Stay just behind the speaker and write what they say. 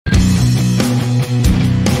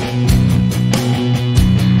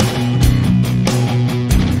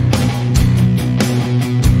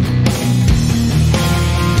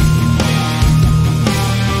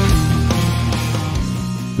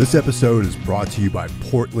This episode is brought to you by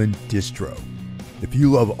Portland Distro. If you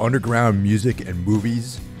love underground music and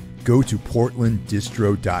movies, go to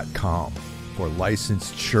portlanddistro.com for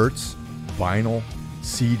licensed shirts, vinyl,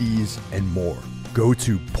 CDs, and more. Go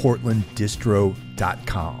to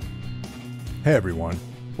portlanddistro.com. Hey everyone,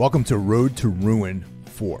 welcome to Road to Ruin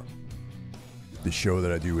 4, the show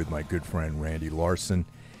that I do with my good friend Randy Larson.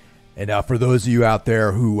 And for those of you out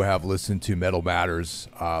there who have listened to Metal Matters,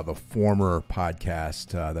 the former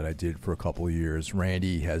podcast that I did for a couple of years,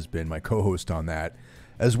 Randy has been my co-host on that,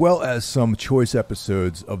 as well as some choice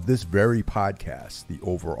episodes of this very podcast, the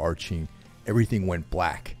overarching Everything Went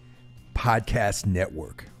Black podcast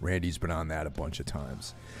network. Randy's been on that a bunch of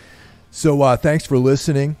times. So thanks for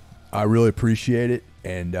listening. I really appreciate it.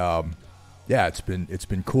 And yeah, it's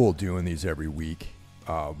been cool doing these every week,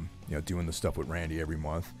 doing the stuff with Randy every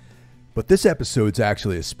month. But this episode's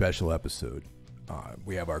actually a special episode.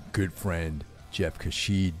 We have our good friend Jeff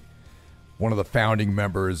Caxide, one of the founding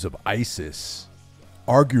members of ISIS,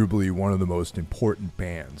 arguably one of the most important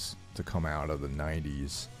bands to come out of the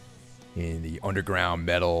 90s in the underground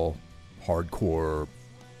metal, hardcore.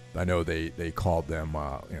 I know they called them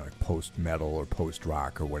like post-metal or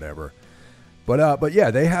post-rock or whatever. But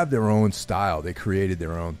yeah, they have their own style. They created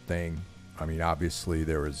their own thing. I mean, obviously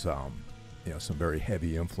there was some very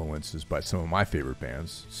heavy influences by some of my favorite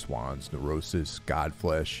bands, Swans, Neurosis,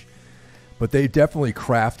 Godflesh. But they definitely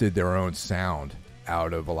crafted their own sound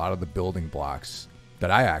out of a lot of the building blocks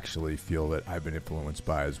that I actually feel that I've been influenced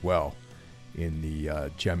by as well in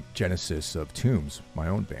the genesis of Tombs, my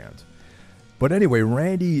own band. But anyway,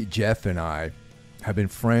 Randy, Jeff, and I have been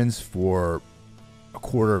friends for a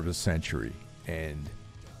quarter of a century. And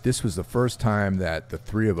this was the first time that the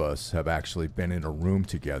three of us have actually been in a room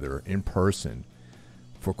together in person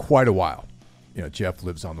for quite a while. Jeff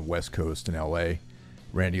lives on the West Coast in LA.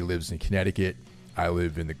 Randy lives in Connecticut. I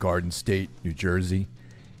live in the Garden State, New Jersey.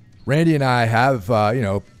 Randy and I have,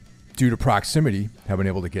 due to proximity, have been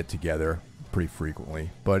able to get together pretty frequently.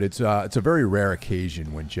 But it's a very rare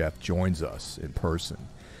occasion when Jeff joins us in person.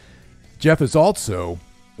 Jeff is also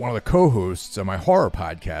one of the co-hosts on my horror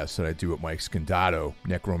podcast that I do with Mike Scandato,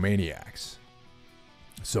 Necromaniacs.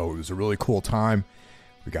 So it was a really cool time.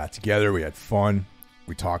 We got together, we had fun.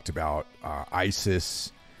 We talked about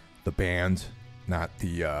ISIS, the band, not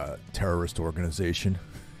the terrorist organization.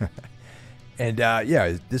 And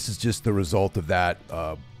this is just the result of that.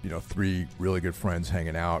 Three really good friends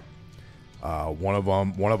hanging out. One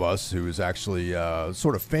of us who is actually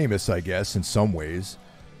sort of famous, I guess, in some ways.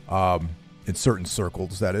 In certain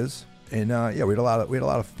circles, that is. And we had a lot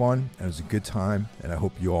of fun, and it was a good time, and I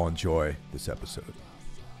hope you all enjoy this episode.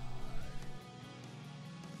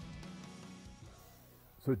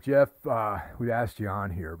 So Jeff, we asked you on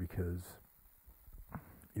here because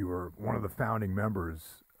you were one of the founding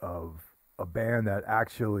members of a band that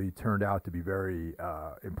actually turned out to be very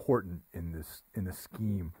important in the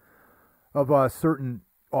scheme of certain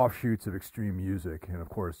offshoots of extreme music. And of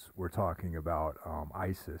course, we're talking about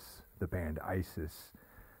ISIS. The band ISIS,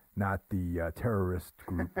 not the terrorist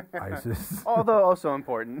group ISIS. Although also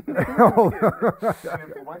important. And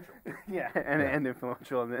influential. Yeah, and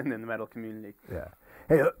influential in the metal community. Yeah.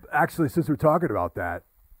 Hey, actually, since we're talking about that,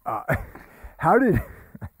 how did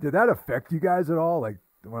that affect you guys at all? Like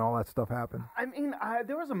when all that stuff happened? I mean,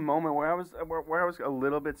 there was a moment where I was a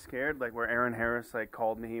little bit scared, like where Aaron Harris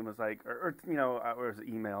called me and was like, or it was an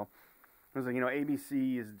email. It was like,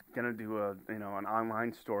 ABC is gonna do an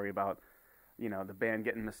online story about, the band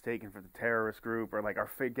getting mistaken for the terrorist group, or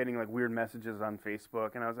getting weird messages on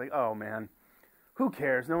Facebook, and I was like, oh man, who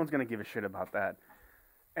cares? No one's gonna give a shit about that.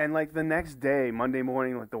 And the next day, Monday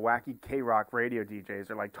morning, the wacky K-Rock radio DJs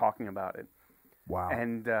are talking about it. Wow.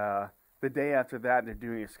 And the day after that, they're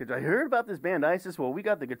doing a schedule. I heard about this band ISIS. Well, we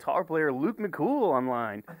got the guitar player Luke McCool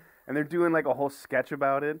online, and they're doing a whole sketch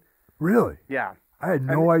about it. Really? Yeah. I had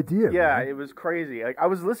no idea. Yeah, man. It was crazy. I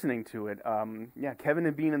was listening to it. Kevin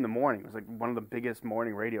and Bean in the Morning. It was one of the biggest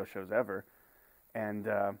morning radio shows ever. And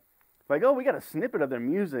we got a snippet of their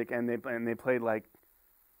music, and they played I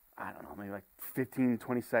don't know, maybe 15,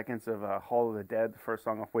 20 seconds of Hall of the Dead, the first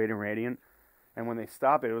song off Wavering Radiant. And when they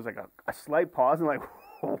stopped it was a slight pause, and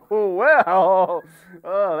oh,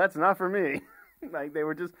 that's not for me. They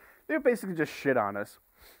were basically just shit on us.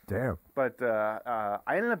 Damn. But I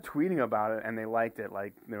ended up tweeting about it, and they liked it.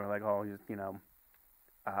 They were like, oh,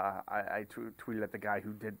 I tweeted at the guy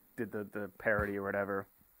who did the parody or whatever,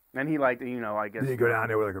 and he liked it. I guess. Did you go down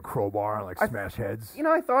there with a crowbar and smash heads?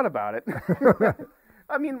 I thought about it.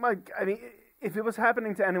 I mean, if it was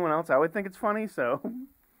happening to anyone else, I would think it's funny. So.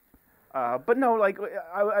 But no, like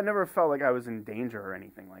I never felt like I was in danger or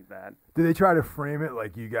anything like that. Did they try to frame it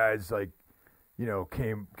like you guys like,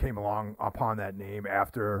 came along upon that name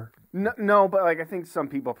after? No, but like I think some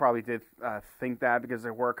people probably did think that because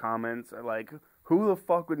there were comments like, "Who the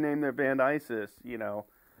fuck would name their band ISIS?"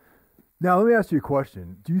 Now let me ask you a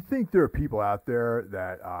question. Do you think there are people out there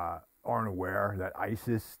that aren't aware that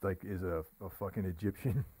ISIS like is a fucking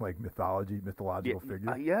Egyptian like mythological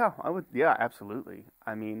figure? Yeah, I would. Yeah, absolutely.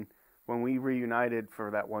 I mean, when we reunited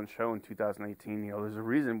for that one show in 2018, there's a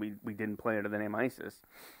reason we didn't play under the name ISIS.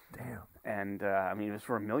 Damn. And I mean, it was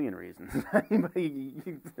for a million reasons.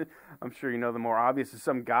 I'm sure the more obvious is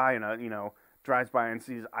some guy drives by and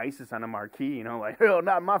sees ISIS on a marquee. Like, hell,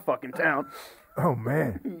 not in my fucking town. Oh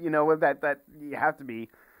man. With that we had to be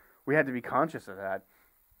conscious of that.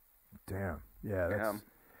 Damn. Yeah. That's.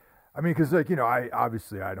 I mean, because I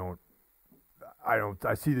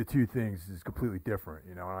see the two things as completely different,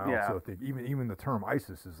 and I also think even the term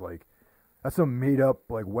ISIS is like, that's some made up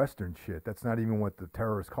like Western shit. That's not even what the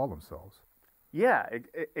terrorists call themselves. Yeah,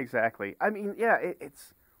 exactly. I mean, yeah,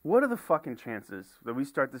 it's what are the fucking chances that we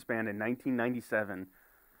start this band in 1997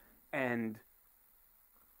 and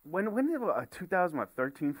when did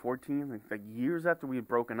 2013, 14, like years after we had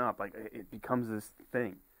broken up, like it becomes this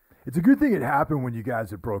thing. It's a good thing it happened when you guys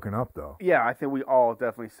had broken up, though. Yeah, I think we all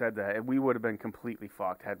definitely said that. And we would have been completely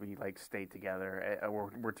fucked had we like stayed together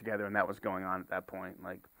or were together and that was going on at that point.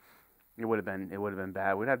 Like it would have been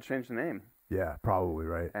bad. We'd have to change the name. Yeah, probably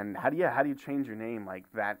right. And how do you change your name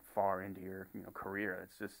like that far into your career?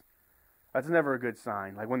 That's never a good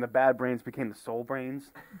sign. Like when the Bad Brains became the Soul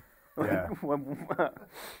Brains. Yeah.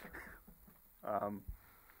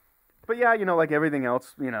 But yeah, like everything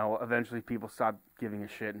else, eventually people stopped giving a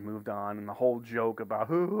shit and moved on. And the whole joke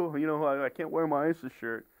about, I can't wear my ISIS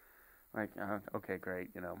shirt. Like, okay, great,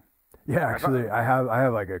 Yeah, actually, I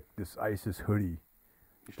have like this ISIS hoodie.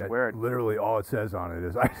 You should wear it. Literally, all it says on it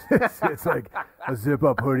is ISIS. It's like a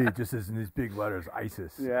zip-up hoodie, it just says in these big letters,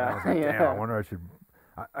 ISIS. Yeah. And I was like, damn, I wonder I should.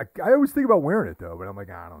 I always think about wearing it though, but I'm like,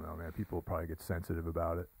 I don't know, man. People will probably get sensitive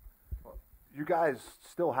about it. You guys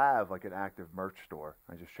still have like an active merch store.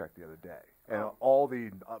 I just checked the other day, and all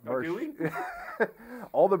the merch,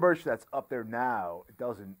 all the merch that's up there now, it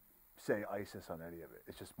doesn't say ISIS on any of it.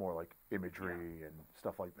 It's just more like imagery and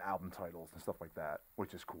stuff like album titles and stuff like that,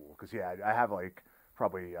 which is cool. Because I have like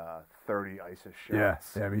probably 30 ISIS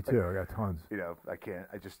shirts. Yeah, me too. I got tons.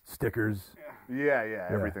 I just stickers. Yeah,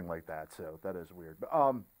 everything like that. So that is weird. But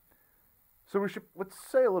so let's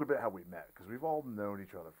say a little bit how we met because we've all known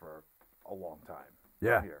each other for a long time.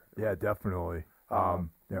 Yeah, here. Yeah, definitely.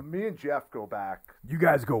 Me and Jeff go back. You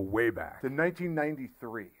guys go way back to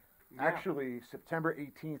 1993. Yeah. Actually, September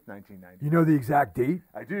 18th, 1993. You know the exact date?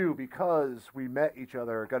 I do because we met each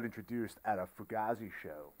other, got introduced at a Fugazi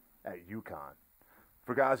show at UConn.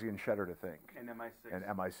 Fugazi and Shudder to Think. And MI6. And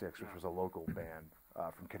MI6, which was a local band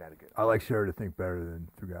from Connecticut. I like Shudder to Think better than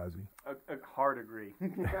Fugazi. Hard agree.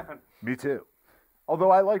 Me too.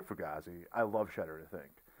 Although I like Fugazi, I love Shudder to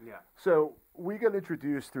Think. Yeah. So we got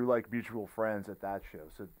introduced through like mutual friends at that show.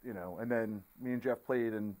 So and then me and Jeff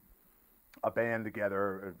played in a band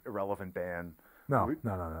together, an irrelevant band. No.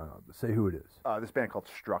 Say who it is. This band called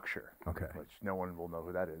Structure. Okay. Which no one will know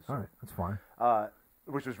who that is. All right, that's fine.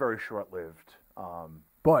 Which was very short-lived.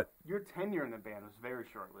 But your tenure in the band was very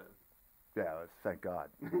short-lived. Yeah, thank God.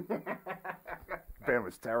 The band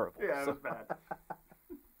was terrible. Yeah, it was bad.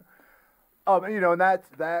 And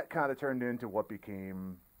that kind of turned into what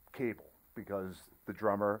became Cable because the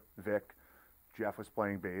drummer, Vic, Jeff was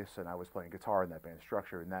playing bass and I was playing guitar in that band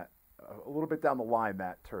Structure, and that a little bit down the line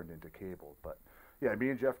that turned into Cable. But yeah, me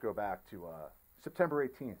and Jeff go back to September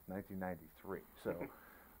 18th, 1993. So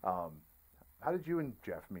how did you and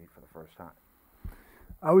Jeff meet for the first time?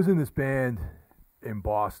 I was in this band in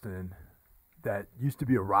Boston that used to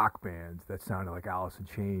be a rock band that sounded like Alice in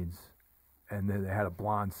Chains, and then they had a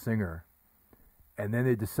blonde singer. And then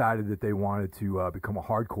they decided that they wanted to become a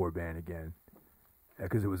hardcore band again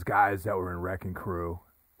because it was guys that were in Wrecking Crew.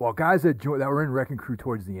 Well, guys that were in Wrecking Crew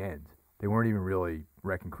towards the end. They weren't even really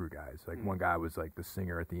Wrecking Crew guys. Like one guy was like the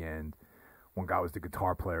singer at the end. One guy was the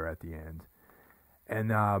guitar player at the end. And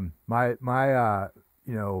my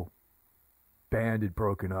band had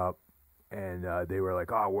broken up, and they were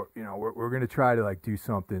like, we're gonna try to like do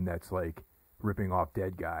something that's like ripping off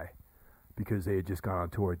Dead Guy because they had just gone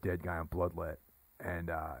on tour with Dead Guy and Bloodlet.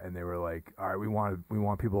 And they were like, all right, we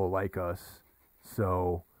want people to like us,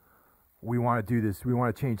 so we want to do this. We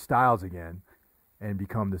want to change styles again and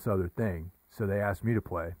become this other thing. So they asked me to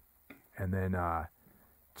play, and then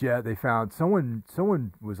they found someone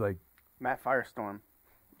was like Matt Firestorm.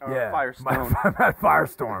 Yeah, Firestone. Matt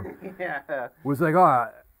Firestorm. Yeah. Was like,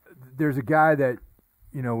 there's a guy that,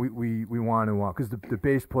 we want to, because the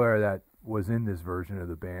bass player that was in this version of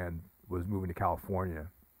the band was moving to California.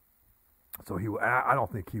 So I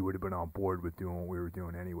don't think he would have been on board with doing what we were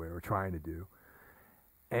doing anyway, or trying to do.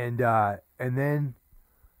 And then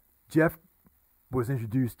Jeff was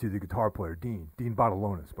introduced to the guitar player, Dean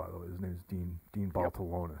Bartolonis, by the way. His name is Dean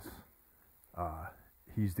Bartolonis.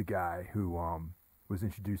 He's the guy who was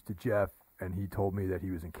introduced to Jeff, and he told me that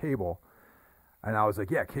he was in Cable. And I was like,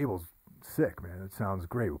 yeah, Cable's sick, man. It sounds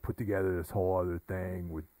great. We'll put together this whole other thing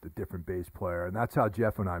with the different bass player. And that's how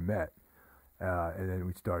Jeff and I met. And then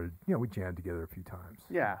we started, we jammed together a few times.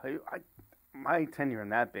 Yeah. My tenure in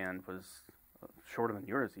that band was shorter than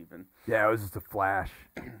yours even. Yeah, it was just a flash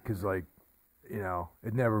because,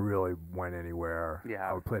 it never really went anywhere. Yeah.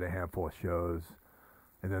 I would play a handful of shows,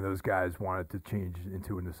 and then those guys wanted to change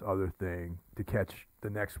into this other thing to catch the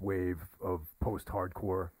next wave of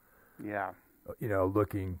post-hardcore. Yeah.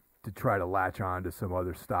 Looking to try to latch on to some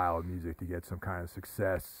other style of music to get some kind of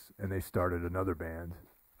success, and they started another band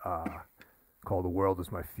called The World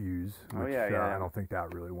Is My Fuse, which I don't think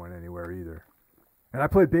that really went anywhere either. And I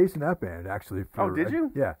played bass in that band, actually. Did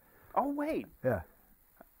you? Yeah. Oh, wait. Yeah.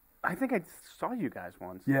 I think I saw you guys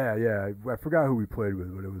once. Yeah. I forgot who we played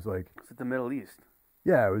with, but it was like... Was it the Middle East?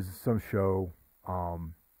 Yeah, it was some show,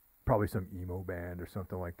 probably some emo band or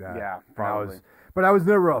something like that. Yeah, probably. But I was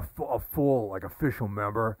never a full, official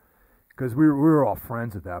member, because we were all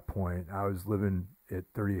friends at that point. I was living at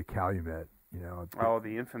 38 Calumet, Oh,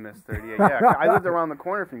 the infamous 38. Yeah, I lived around the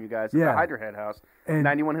corner from you guys at the Hydra Head house, and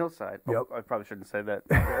 91 Hillside. Yep. I probably shouldn't say that.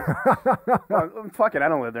 Well, fuck it, I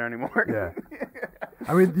don't live there anymore. Yeah.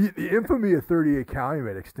 I mean, the infamy of 38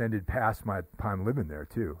 Calumet extended past my time living there,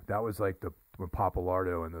 too. That was like when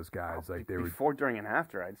Papalardo and those guys, they were... Before, during, and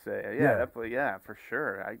after, I'd say. Yeah, for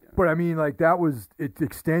sure. But I mean, it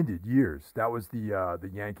extended years. That was the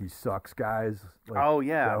Yankees Sucks guys. When all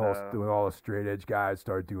the straight edge guys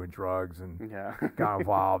started doing drugs and got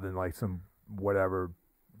involved in some whatever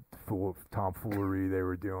tomfoolery they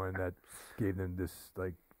were doing that gave them this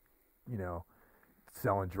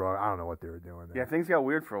selling drugs. I don't know what they were doing there. Yeah, things got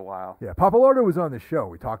weird for a while. Yeah, Papalardo was on the show.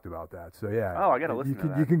 We talked about that. So yeah. Oh, I gotta listen to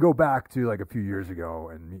that. You can go back to a few years ago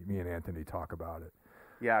and me and Anthony talk about it.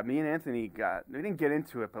 Yeah, me and Anthony we didn't get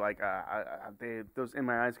into it, but those In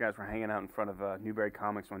My Eyes guys were hanging out in front of Newberry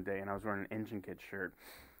Comics one day, and I was wearing an Engine Kid shirt,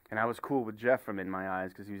 and I was cool with Jeff from In My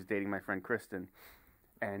Eyes because he was dating my friend Kristen,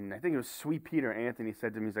 and I think it was Sweet Peter. Anthony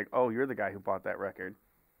said to me, he's like, "Oh, you're the guy who bought that record,"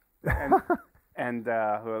 and and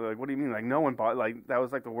like, what do you mean? Like, no one bought, that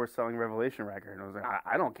was the worst selling Revelation record, and I was like,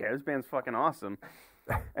 I don't care, this band's fucking awesome.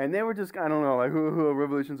 And they were just, I don't know, who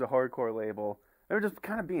Revolution's a hardcore label. They were just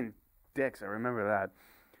kind of being dicks. I remember that.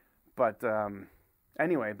 But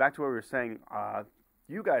anyway, back to what we were saying.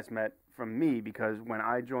 You guys met from me because when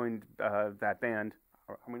I joined that band,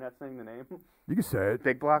 are we not saying the name? You can say it.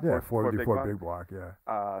 Big Block? Yeah, Fort Big Block,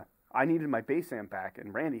 yeah. I needed my bass amp back,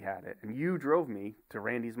 and Randy had it. And you drove me to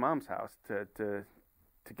Randy's mom's house to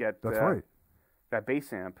get That's right. that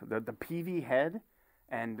bass amp, the PV head,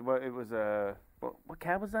 and it was what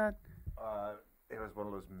cab was that? It was one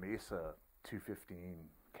of those Mesa 215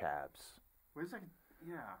 cabs. Where's that?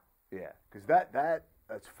 Yeah. Yeah, because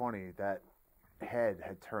that's funny. That head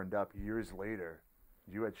had turned up years later.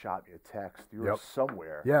 You had shot me a text. You were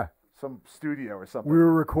somewhere. Yeah. Some studio or something. We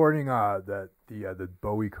were recording the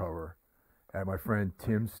Bowie cover at my friend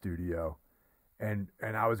Tim's studio, and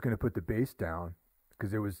I was going to put the bass down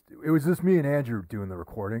because it was just me and Andrew doing the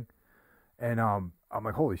recording, and I'm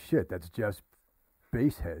like, holy shit, that's Jeff's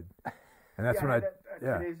bass head, and that's when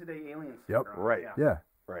Today's the Day Aliens. Yep. Right. Yeah.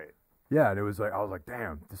 Right. Yeah, and it was I was like,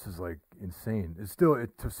 damn, this is insane. It's still,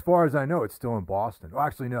 as far as I know, it's still in Boston. Oh,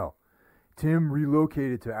 actually, no. Tim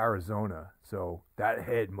relocated to Arizona, so that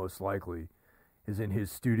head most likely is in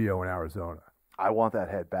his studio in Arizona. I want that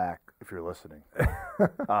head back if you're listening.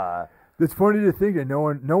 It's funny to think that no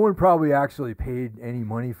one probably actually paid any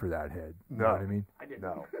money for that head. You know what I mean? I didn't.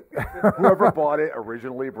 No. Whoever bought it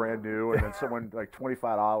originally, brand new, and then someone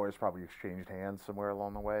 $25 probably exchanged hands somewhere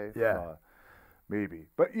along the way. Yeah. Maybe.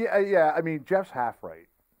 But yeah. I mean, Jeff's half right,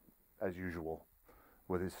 as usual,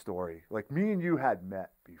 with his story. Me and you had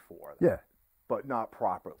met before. Yeah. But not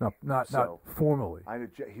properly. Not formally.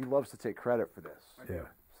 He loves to take credit for this. Yeah.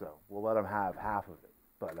 So we'll let him have half of it.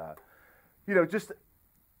 But,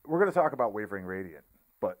 we're going to talk about Wavering Radiant,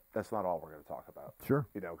 but that's not all we're going to talk about. Sure.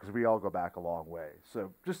 Because we all go back a long way.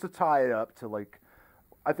 So just to tie it up to,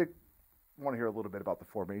 I think I want to hear a little bit about the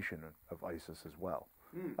formation of ISIS as well.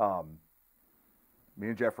 Me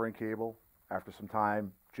and Jeff were in Cable. After some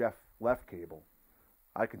time, Jeff left Cable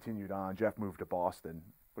I continued on. Jeff moved to Boston,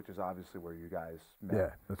 which is obviously where you guys met. Yeah,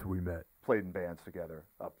 that's where we met. Played in bands together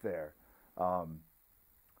up there. But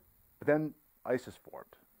then ISIS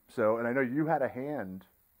formed. So, and I know you had a hand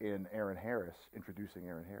in introducing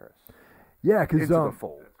Aaron Harris. Yeah, because into the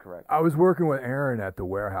fold, correct? I was working with Aaron at the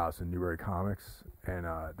warehouse in Newbury Comics, and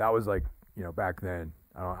that was like, back then.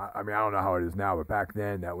 I don't know how it is now, but back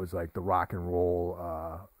then that was like the rock and roll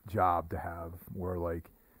job to have, where like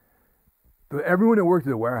everyone that worked at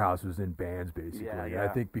the warehouse was in bands basically. Yeah, And yeah. I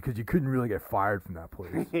think because you couldn't really get fired from that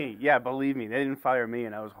place. Yeah, believe me, they didn't fire me,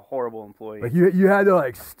 and I was a horrible employee. Like you had to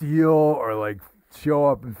like steal or like show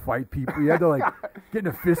up and fight people. You had to like get in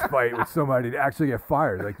a fist fight with somebody to actually get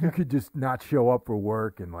fired. Like you could just not show up for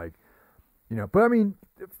work and like, But I mean,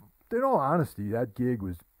 in all honesty, that gig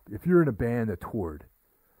was, if you're in a band that toured,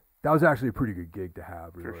 that was actually a pretty good gig to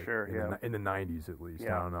have. Really, For sure, yeah. In the 90s at least.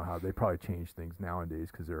 Yeah. I don't know how they probably changed things nowadays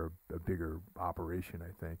because they're a bigger operation,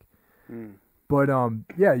 I think. Mm. But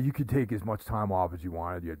yeah, you could take as much time off as you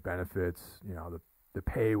wanted. You had benefits. The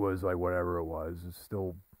pay was like whatever it was. It's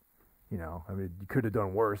still, I mean, you could have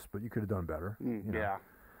done worse, but you could have done better. Yeah.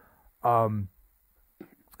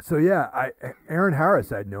 So yeah, Aaron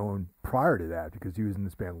Harris I'd known prior to that because he was in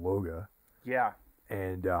this band Loga, Yeah.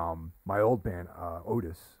 and my old band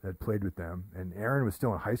Otis had played with them, and Aaron was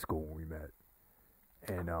still in high school when we met,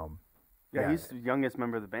 and Yeah, he's the youngest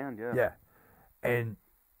member of the band, yeah. yeah, and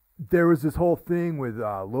there was this whole thing with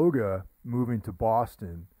Loga moving to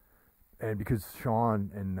Boston, and because Sean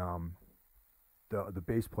and the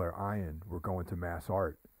bass player Ian were going to Mass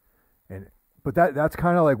Art, but that's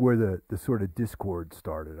kind of like where the sort of discord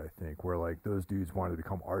started, I think, where like those dudes wanted to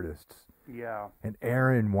become artists, Yeah. and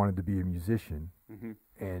Aaron wanted to be a musician, Hmm.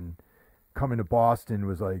 and coming to Boston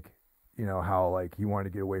was like, how like he wanted to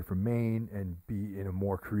get away from Maine and be in a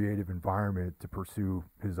more creative environment to pursue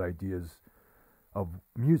his ideas of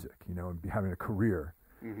music, and be having a career.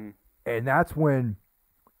 Hmm. And that's when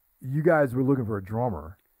you guys were looking for a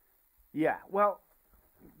drummer. Yeah, well,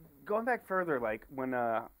 going back further, like when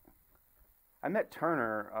I met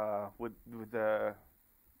Turner with it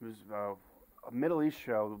was a Middle East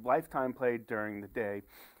show. Lifetime played during the day,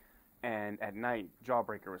 and at night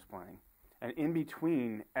Jawbreaker was playing. And in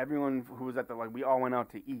between, everyone who was at we all went out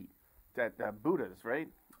to eat at Buddha's, right?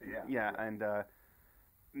 Yeah. Yeah, and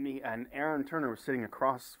me and Aaron Turner was sitting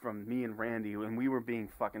across from me and Randy, and we were being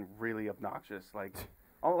fucking really obnoxious, like.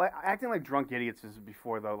 Oh, acting like drunk idiots as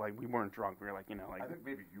before, though. Like, we weren't drunk. We were like, I think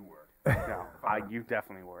maybe you were. no, you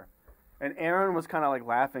definitely were. And Aaron was kind of like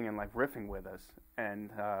laughing and like riffing with us.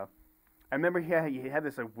 And I remember he had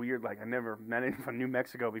this weird, like, I never met him from New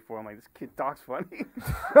Mexico before. I'm like, this kid talks funny.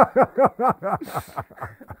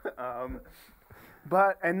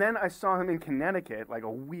 And then I saw him in Connecticut, like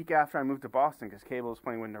a week after I moved to Boston, because Cable was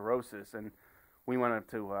playing with Neurosis. And we went up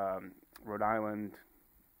to Rhode Island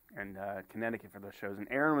and Connecticut for those shows, and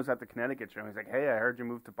Aaron was at the Connecticut show. He's like, "Hey, I heard you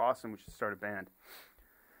moved to Boston. We should start a band."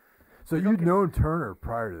 So you'd known Turner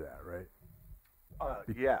prior to that, right?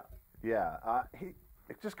 Yeah.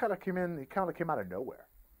 It just kind of came in. He kind of came out of nowhere,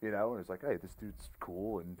 and it was like, "Hey, this dude's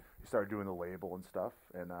cool," and he started doing the label and stuff,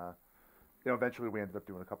 and eventually we ended up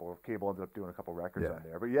doing Cable ended up doing a couple records on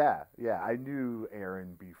there. But yeah, I knew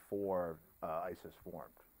Aaron before ISIS formed.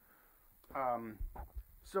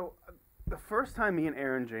 So the first time me and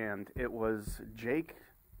Aaron jammed, it was Jake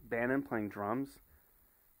Bannon playing drums,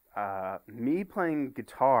 me playing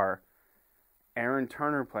guitar, Aaron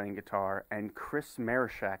Turner playing guitar, and Chris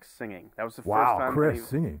Marishak singing. That was the first time. Wow, Chris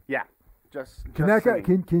singing. Yeah, just Can that guy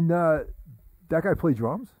singing. can that guy play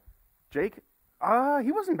drums? Jake?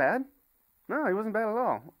 He wasn't bad. No, he wasn't bad at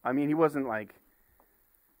all. I mean, he wasn't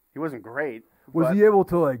great. Was but- he able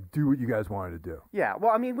to like do what you guys wanted to do? Yeah,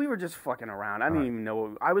 well, I mean, we were just fucking around. I didn't even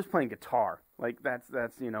know. I was playing guitar. Like, that's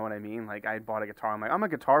you know what I mean? Like, I bought a guitar. I'm like, I'm a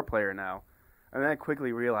guitar player now. And then I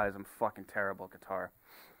quickly realized I'm fucking terrible at guitar.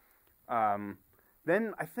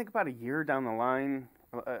 Then I think about a year down the line,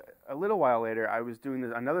 a little while later, I was doing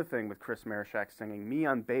another thing with Chris Marishak singing, me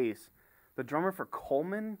on bass, the drummer for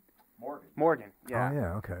Coleman. Morgan, yeah. Oh,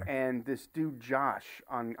 yeah, okay. And this dude, Josh,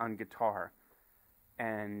 on guitar.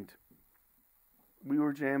 And we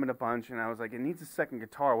were jamming a bunch, and I was like, it needs a second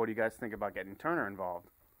guitar. What do you guys think about getting Turner involved?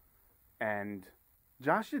 And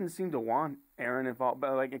Josh didn't seem to want Aaron involved,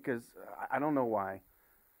 but because I don't know why.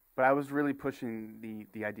 But I was really pushing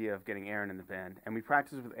the idea of getting Aaron in the band. And we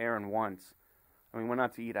practiced with Aaron once, and we went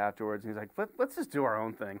out to eat afterwards, and he's like, let's just do our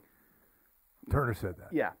own thing. Turner said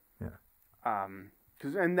that. Yeah. Yeah.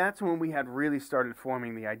 And that's when we had really started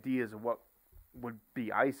forming the ideas of what would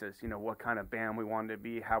be ISIS, what kind of band we wanted to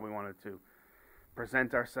be, how we wanted to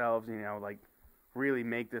present ourselves, like really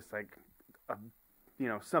make this like a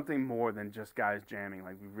something more than just guys jamming.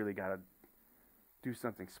 Like we really got to do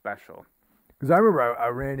something special. Because I remember I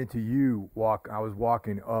ran into you I was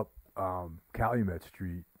walking up Calumet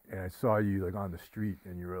Street, and I saw you like on the street,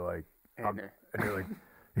 and you were like, and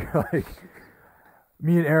you're like,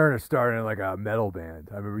 me and Aaron are starting like a metal band.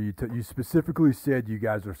 I remember you specifically said you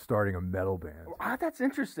guys are starting a metal band. That's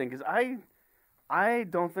interesting because I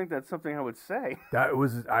don't think that's something I would say.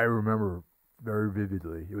 I remember very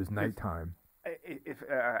vividly. It was nighttime.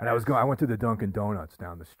 And I went to the Dunkin' Donuts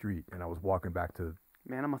down the street, and I was walking back to.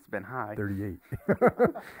 Man, I must have been high. 38.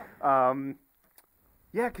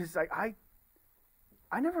 Yeah, because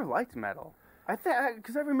I never liked metal.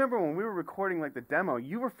 Because I remember when we were recording like the demo,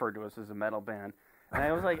 you referred to us as a metal band, and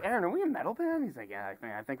I was like, Aaron, are we a metal band? He's like, yeah,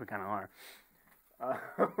 I think we kind of are.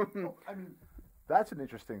 I mean, that's an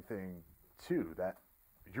interesting thing too. That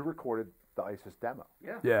you recorded the ISIS demo.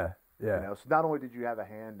 Yeah. So not only did you have a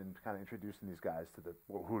hand in kind of introducing these guys to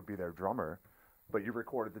who would be their drummer, but you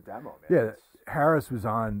recorded the demo, man. Yeah, Harris was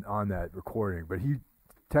on that recording, but he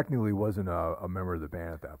technically wasn't a member of the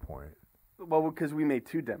band at that point. Well, because we made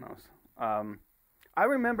 2 demos. I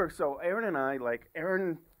remember, so Aaron and I,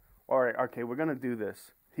 all right, okay, we're going to do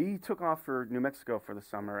this. He took off for New Mexico for the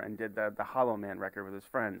summer and did the Hollow Man record with his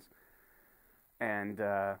friends. And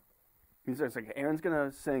he's like, Aaron's going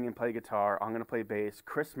to sing and play guitar. I'm going to play bass.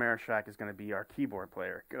 Chris Marishak is going to be our keyboard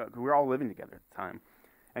player. We were all living together at the time.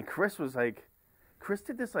 And Chris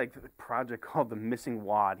did this like project called The Missing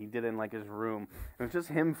Wad. He did it in like his room. It was just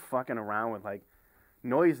him fucking around with like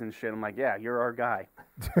noise and shit. I'm like, yeah, you're our guy.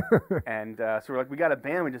 And so we're like, we got a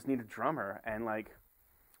band. We just need a drummer. And like,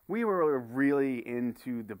 we were really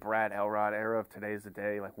into the Brad Elrod era of Today's the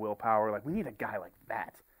Day, like Willpower. Like, we need a guy like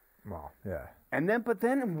that. Well, yeah. But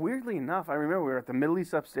then weirdly enough, I remember we were at the Middle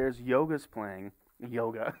East upstairs. Yoga's playing.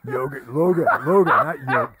 Loga, not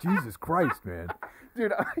Yoga. Jesus Christ, man.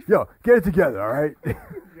 Dude, yo, get it together, all right?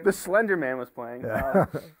 The Slender Man was playing. Yeah.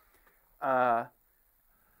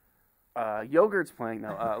 Yogurt's playing. No,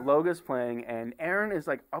 Loga's playing, and Aaron is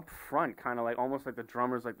like up front, kind of like almost like the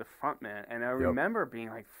drummer's like the front man. And I remember being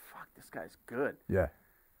like, "Fuck, this guy's good." Yeah.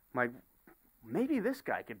 I'm like, maybe this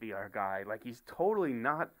guy could be our guy. Like, he's totally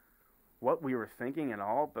not what we were thinking at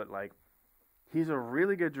all, but like, he's a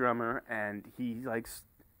really good drummer, and he likes.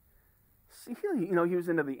 He was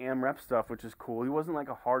into the AMREP stuff, which is cool. He wasn't like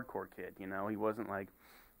a hardcore kid, He wasn't like,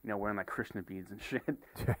 wearing like Krishna beads and shit.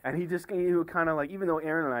 And he would kind of like, even though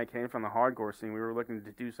Aaron and I came from the hardcore scene, we were looking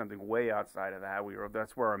to do something way outside of that.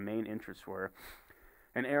 That's where our main interests were.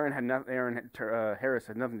 And Harris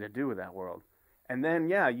had nothing to do with that world. And then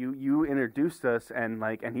you introduced us, and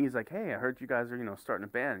he's like, hey, I heard you guys are starting a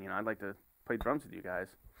band. I'd like to play drums with you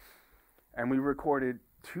guys. And we recorded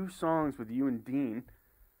 2 songs with you and Dean.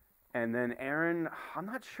 And then Aaron, I'm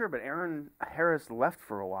not sure, but Aaron Harris left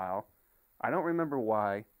for a while. I don't remember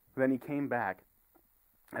why. Then he came back,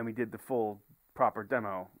 and we did the full proper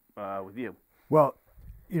demo with you. Well,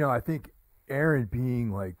 I think Aaron,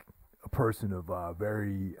 being like a person of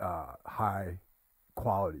very high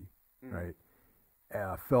quality, right,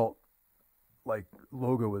 felt like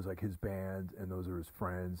Logo was like his band, and those are his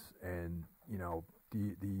friends. And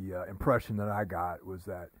the impression that I got was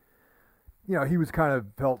that he was kind of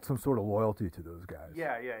felt some sort of loyalty to those guys.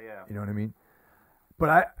 Yeah. You know what I mean? But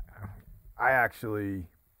I actually,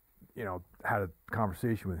 had a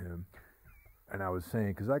conversation with him, and I was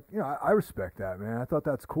saying, because I respect that, man. I thought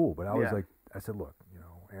that's cool, but I said, look,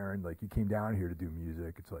 Aaron, like, you came down here to do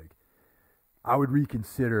music. It's like, I would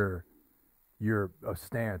reconsider your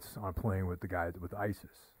stance on playing with the guys with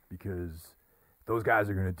ISIS, because those guys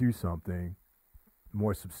are going to do something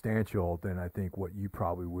more substantial than I think what you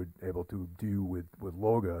probably would able to do with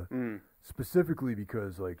Loga, specifically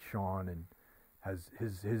because like Sean and has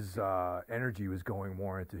his energy was going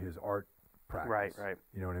more into his art practice. Right.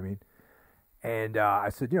 You know what I mean? And I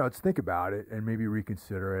said, let's think about it and maybe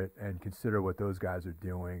reconsider it and consider what those guys are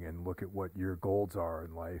doing and look at what your goals are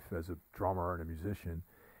in life as a drummer and a musician,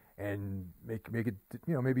 and make it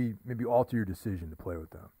maybe alter your decision to play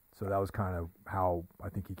with them. So that was kind of how I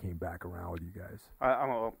think he came back around with you guys.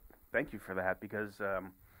 Well, thank you for that, because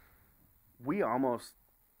we almost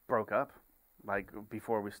broke up like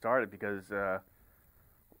before we started, because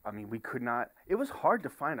we could not. It was hard to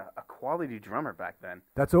find a quality drummer back then.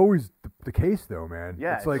 That's always the case, though, man.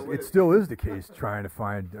 Yeah, it's like it still is the case trying to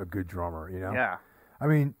find a good drummer. Yeah. I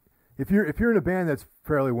mean, if you're in a band that's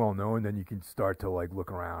fairly well known, then you can start to like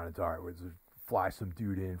look around. It's all right. Fly some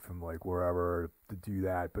dude in from like wherever to do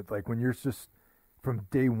that. But like when you're just from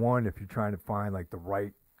day one, if you're trying to find like the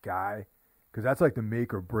right guy, because that's like the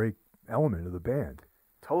make or break element of the band.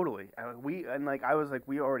 Totally. I was like,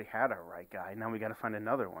 we already had our right guy. Now we got to find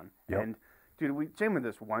another one. Yep. And dude, we jammed with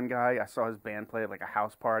this one guy. I saw his band play at like a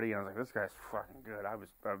house party, and I was like, this guy's fucking good. I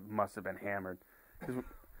must have been hammered because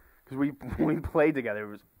we played together. It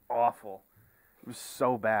was awful. It was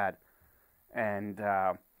so bad, and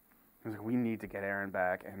I was like, we need to get Aaron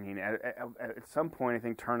back. I mean, at some point, I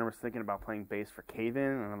think Turner was thinking about playing bass for Cave-In,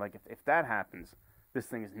 and I'm like, if that happens, this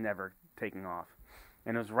thing is never taking off.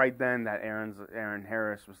 And it was right then that Aaron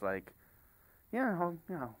Harris was like, yeah,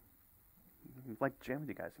 I'd like to jam with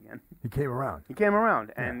you guys again. He came around.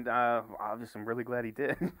 Yeah. And obviously I'm really glad he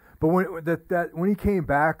did. But when he came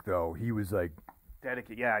back, though, he was like,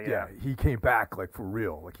 dedicated. Yeah. he came back like for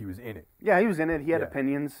real, like he was in it. Yeah, he was in it. He had Yeah.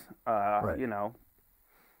 opinions, Right. you know.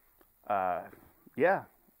 Yeah,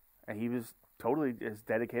 and he was totally as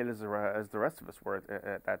dedicated as the rest of us were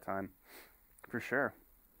at that time, for sure.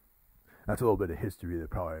 That's a little bit of history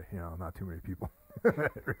that probably, not too many people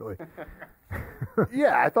really.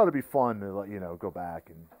 Yeah, I thought it'd be fun to go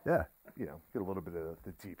back and Yeah. get a little bit of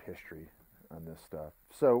the deep history on this stuff.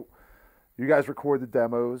 So, you guys record the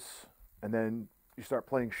demos, and then you start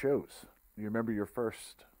playing shows. You remember your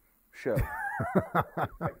first show?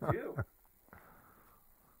 I do.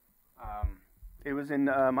 It was in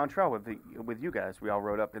Montreal with you guys. We all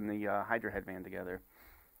rode up in the Hydra Head van together.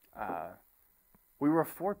 We were a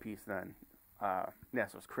 4-piece then. So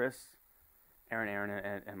it was Chris, Aaron,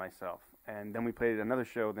 and myself. And then we played another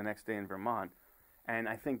show the next day in Vermont. And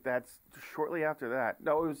I think that's shortly after that.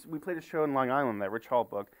 No, we played a show in Long Island that Rich Hall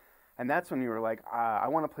booked. And that's when you were like, I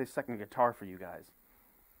want to play second guitar for you guys.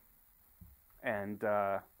 And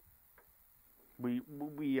we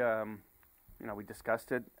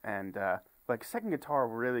discussed it, and like second guitar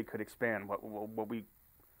really could expand what we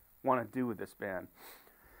want to do with this band.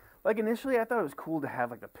 Like initially, I thought it was cool to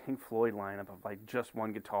have like the Pink Floyd lineup of like just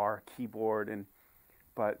one guitar, keyboard,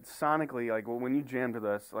 but sonically, like when you jammed with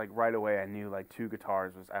us, like right away, I knew like 2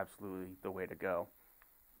 guitars was absolutely the way to go.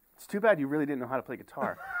 It's too bad you really didn't know how to play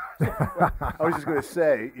guitar. I was just going to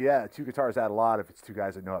say, yeah, 2 guitars add a lot if it's 2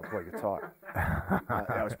 guys that know how to play guitar.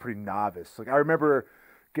 I was pretty novice. Like I remember,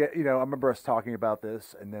 I remember us talking about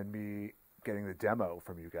this, and then me getting the demo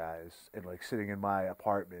from you guys, and like sitting in my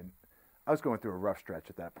apartment. I was going through a rough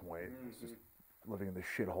stretch at that point. I was just living in this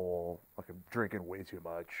shithole, like I'm drinking way too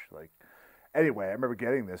much. Like, anyway, I remember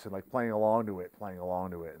getting this and like playing along to it,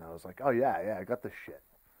 and I was like, oh yeah, I got this shit.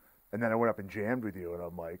 And then I went up and jammed with you, and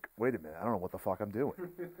I'm like, wait a minute, I don't know what the fuck I'm doing.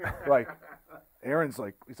 Like, Aaron's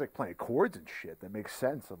like, he's like playing chords and shit. That makes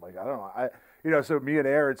sense. I'm like, I don't know. So me and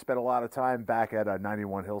Aaron spent a lot of time back at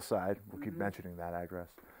 91 Hillside. We'll keep mentioning that address.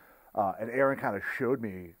 And Aaron kind of showed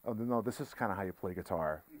me, oh, no, this is kind of how you play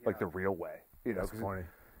guitar, like the real way. That's funny.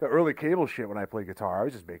 The early Cable shit, when I played guitar, I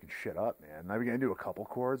was just making shit up, man. I began to do a couple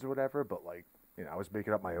chords or whatever, but like, I was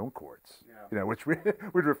making up my own chords, which we'd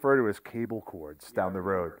refer to as cable chords down the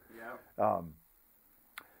road.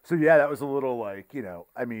 So yeah, that was a little like,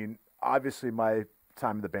 I mean, obviously my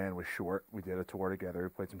time in the band was short. We did a tour together, we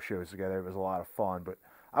played some shows together. It was a lot of fun, but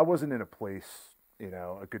I wasn't in a place,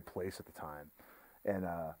 a good place at the time. And,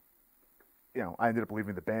 I ended up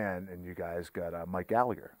leaving the band, and you guys got Mike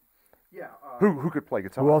Gallagher. Yeah. Who could play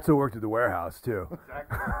guitar. Who also worked at the warehouse, too.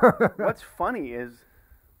 Exactly. What's funny is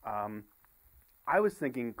I was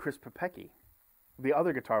thinking Chris Popecki, the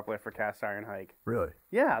other guitar player for Cast Iron Hike. Really?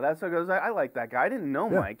 Yeah, that's what goes. I like that guy. I didn't know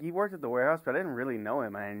Mike. He worked at the warehouse, but I didn't really know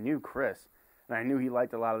him. And I knew Chris, and I knew he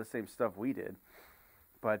liked a lot of the same stuff we did.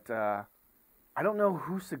 But I don't know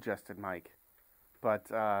who suggested Mike,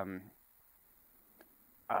 but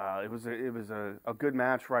it was a good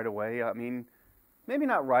match right away. I mean, maybe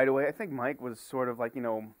not right away. I think Mike was sort of like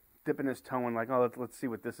dipping his toe in, like, oh, let's see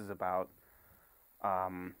what this is about.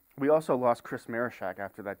 We also lost Chris Marischak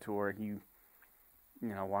after that tour. He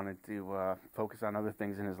wanted to focus on other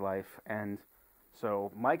things in his life. And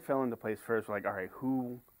so Mike fell into place first. We're like, all right,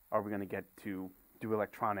 who are we going to get to do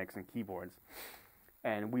electronics and keyboards?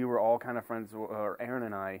 And we were all kind of friends, or Aaron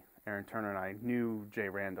Turner and I knew Jay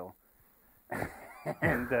Randall.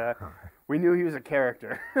 And we knew he was a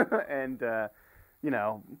character. And,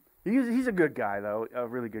 he's a good guy, though, a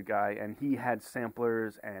really good guy. And he had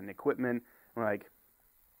samplers and equipment. Like,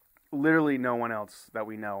 literally no one else that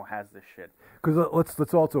we know has this shit. Because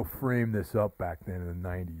let's also frame this up back then in the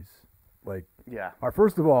 90s. Like, yeah.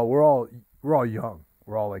 First of all, we're all young.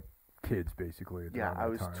 We're all like kids, basically. Yeah, I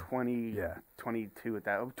was time. 22 at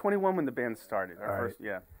that. I was 21 when the band started.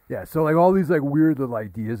 Yeah, so like all these like weird little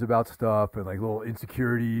ideas about stuff and like little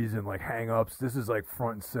insecurities and like hang-ups. This is like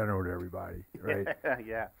front and center with everybody, right?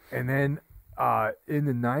 Yeah. And then in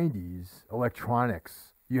the 90s,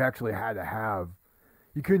 electronics, you actually had to have,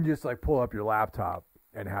 you couldn't just like pull up your laptop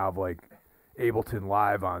and have like Ableton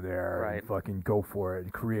Live on there Right. and fucking go for it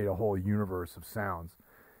and create a whole universe of sounds.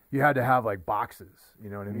 You had to have like boxes, you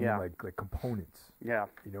know what I mean? Yeah. Like components, Yeah.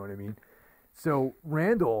 you know what I mean? So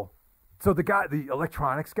Randall, so the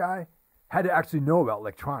electronics guy had to actually know about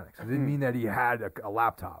electronics. It didn't mean that he had a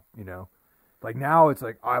laptop, you know? Like now it's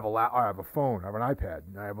like I have a phone, I have an iPad,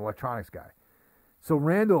 and I have an electronics guy. So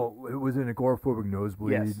Randall was in agoraphobic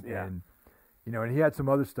nosebleed, Yes, yeah. and you know, and he had some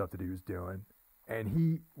other stuff that he was doing, and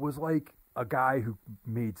he was like a guy who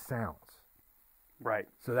made sounds. Right.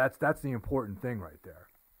 So that's the important thing right there.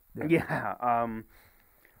 Yeah.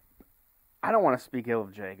 I don't want to speak ill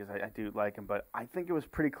of Jay because I do like him, but I think it was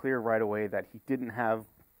pretty clear right away that he didn't have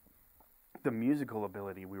the musical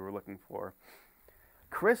ability we were looking for.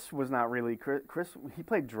 Chris was not really Chris. He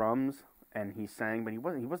played drums and he sang, but he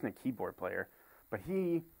wasn't a keyboard player. But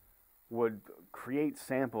he would create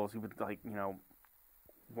samples. He would he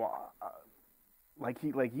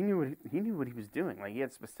knew what he was doing. Like he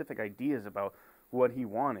had specific ideas about what he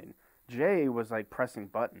wanted. Jay was like pressing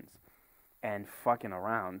buttons and fucking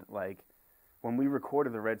around. Like when we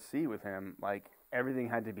recorded the Red Sea with him, like everything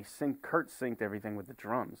had to be synced. Kurt synced everything with the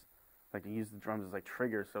drums. Like he used the drums as like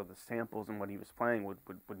triggers, so the samples and what he was playing would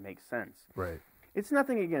make sense. Right. It's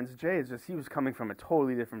nothing against Jay. It's just he was coming from a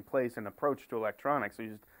totally different place and approach to electronics. So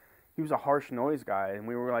he was a harsh noise guy, and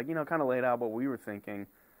we were like, kind of laid out what we were thinking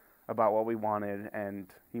about what we wanted, and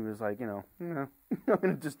he was like, I'm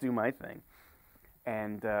gonna just do my thing.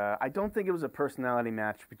 And I don't think it was a personality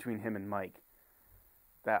match between him and Mike.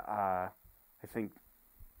 That I think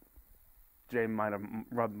Jay might have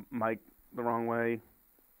rubbed Mike the wrong way.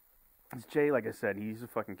 It's Jay, like I said, he's a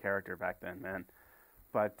fucking character back then, man.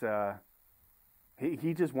 But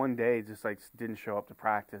he just one day just like didn't show up to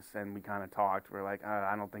practice, and we kind of talked. We're like,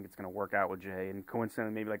 I don't think it's gonna work out with Jay. And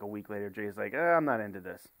coincidentally, maybe like a week later, Jay's like, I'm not into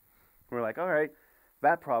this. We're like, all right,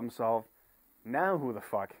 that problem solved. Now who the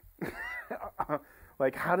fuck?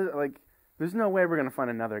 There's no way we're gonna find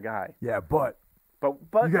another guy. Yeah, but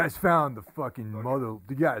you guys found the fucking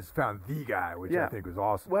You guys found the guy, which I think was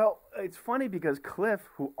awesome. Well, it's funny because Cliff,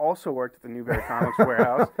 who also worked at the Newberry Comics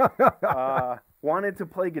Warehouse, wanted to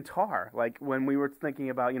play guitar. Like when we were thinking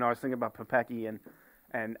about, I was thinking about Popecki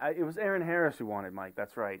and it was Aaron Harris who wanted Mike.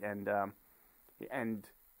 That's right. And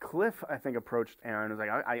Cliff, I think, approached Aaron and was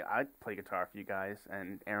like, I play guitar for you guys.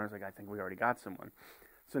 And Aaron's like, I think we already got someone.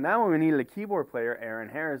 So now when we needed a keyboard player, Aaron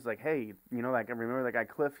Harris is like, hey, remember that guy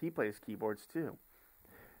Cliff? He plays keyboards too.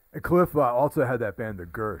 And Cliff also had that band, the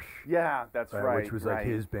Gersh. Yeah, that's right. Which was like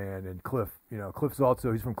his band. And Cliff, Cliff's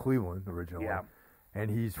also, he's from Cleveland originally. Yeah. And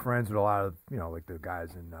he's friends with a lot of, like the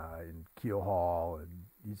guys in Keel Hall. And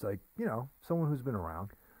he's like, someone who's been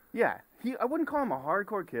around. Yeah. I wouldn't call him a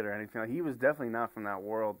hardcore kid or anything. Like, he was definitely not from that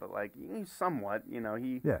world, but like he's somewhat,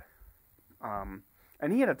 Yeah.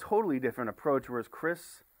 And he had a totally different approach, whereas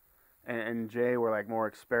Chris and Jay were like more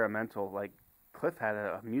experimental. Like Cliff had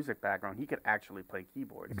a music background; he could actually play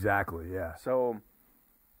keyboards. Exactly, yeah. So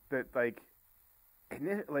that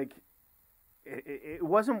it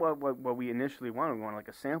wasn't what we initially wanted. We wanted like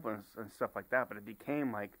a sample and stuff like that, but it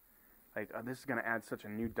became like this is going to add such a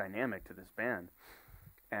new dynamic to this band,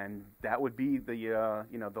 and that would be the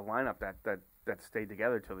the lineup that stayed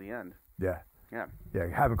together till the end. Yeah. Yeah. Yeah,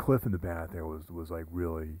 having Cliff in the band, I think, was like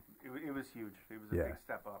really. It was huge. It was a big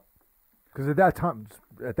step up. Because at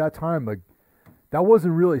that time, like, that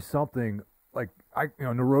wasn't really something like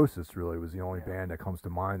Neurosis really was the only band that comes to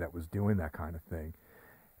mind that was doing that kind of thing.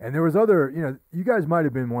 And there was other, you guys might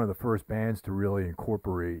have been one of the first bands to really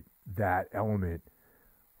incorporate that element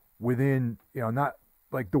within, not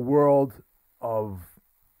like the world of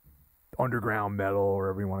underground metal or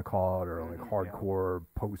whatever you want to call it, or like hardcore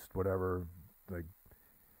post whatever, like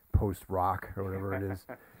post rock or whatever it is,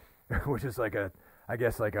 which is like a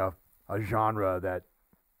genre that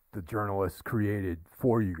the journalists created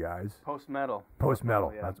for you guys. Post metal.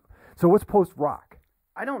 Yeah. So what's post rock?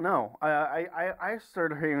 I don't know. I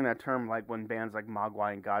started hearing that term like when bands like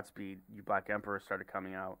Mogwai and Godspeed, You Black Emperor started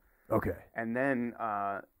coming out. Okay. And then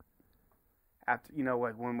after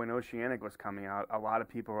when Oceanic was coming out, a lot of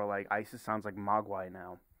people were like, ISIS sounds like Mogwai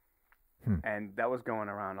now. And that was going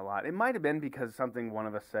around a lot. It might have been because something one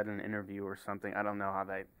of us said in an interview or something. I don't know how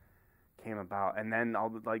that came about. And then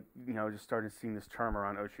just started seeing this term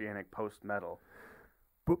around Oceanic post metal.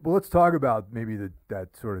 But let's talk about maybe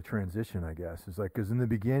that sort of transition, I guess. It's like, because in the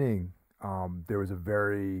beginning, there was a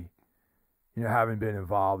very, having been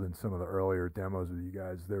involved in some of the earlier demos with you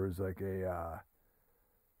guys, there was like a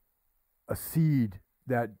seed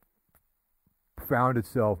that found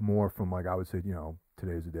itself more from, like, I would say,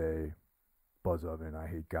 Today's a Day, Buzz Oven, I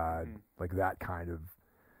Hate God, like that kind of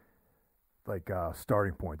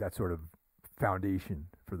starting point, that sort of foundation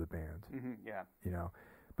for the band. Mm-hmm, yeah. You know,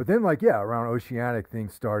 but then around Oceanic,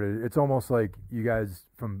 things started. It's almost like you guys,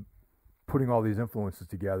 from putting all these influences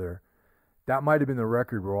together, that might have been the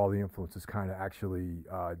record where all the influences kind of actually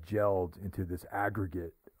gelled into this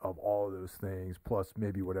aggregate of all of those things, plus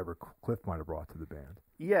maybe whatever Cliff might have brought to the band.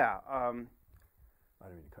 Yeah. I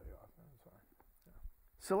didn't mean to cut you off. I'm sorry. Yeah.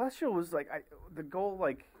 Celestial was the goal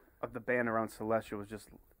of the band around Celestial was just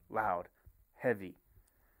loud, heavy,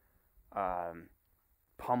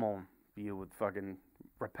 pummel you with fucking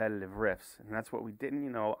repetitive riffs, and that's what we did.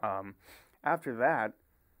 And, after that,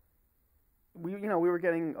 we were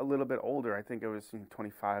getting a little bit older. I think it was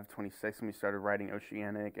 25, 26 when we started writing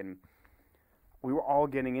Oceanic, and we were all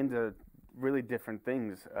getting into really different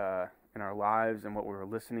things in our lives and what we were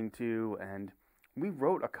listening to, and we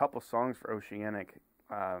wrote a couple songs for Oceanic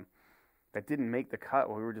that didn't make the cut.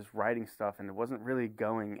 We were just writing stuff, and it wasn't really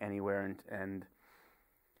going anywhere, and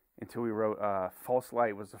until we wrote False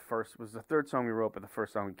Light was the third song we wrote, but the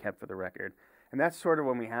first song we kept for the record. And that's sort of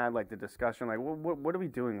when we had the discussion, what are we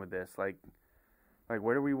doing with this? Like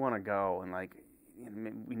where do we want to go? And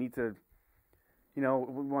we need to, we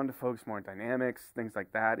wanted to focus more on dynamics, things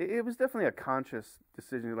like that. It was definitely a conscious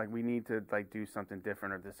decision. We need to do something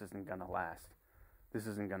different, or this isn't gonna last. This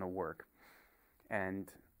isn't gonna work.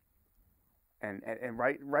 And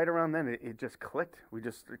right around then, it just clicked.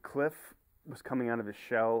 Cliff was coming out of his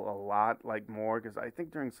shell a lot, more, because I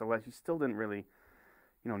think during Celeste, he still didn't really,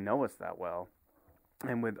 know us that well.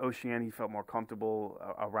 And with Oceanic, he felt more comfortable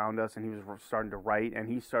around us, and he was starting to write, and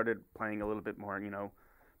he started playing a little bit more,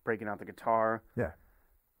 breaking out the guitar. Yeah.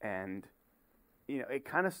 And, it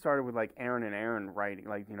kind of started with, Aaron and Aaron writing,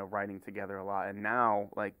 writing together a lot. And now,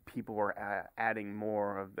 people were adding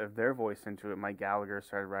more of their voice into it. Mike Gallagher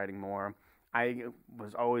started writing more. I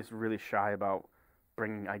was always really shy about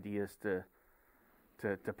bringing ideas to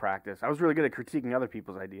practice. I was really good at critiquing other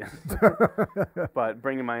people's ideas, but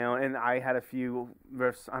bringing my own. And I had a few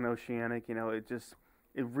riffs on Oceanic. We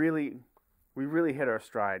really hit our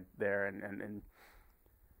stride there. And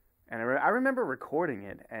I remember recording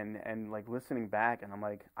it and listening back, and I'm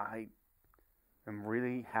like, I am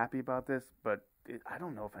really happy about this, but I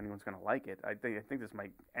don't know if anyone's gonna like it. I think this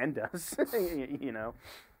might end us,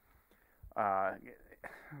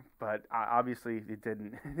 But obviously it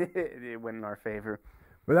didn't. It went in our favor.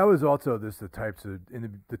 But that was also the types of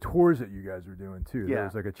the tours that you guys were doing too. Yeah. There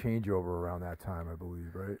was a changeover around that time, I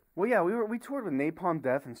believe, right? Well, yeah, we toured with Napalm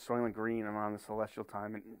Death and Soylent Green around the Celestial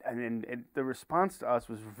time, and the response to us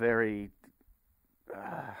was very.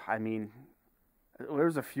 There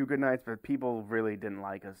was a few good nights, but people really didn't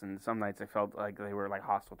like us, and some nights I felt like they were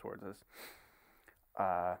hostile towards us.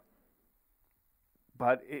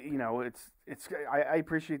 But I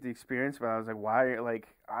appreciate the experience, but I was like, why are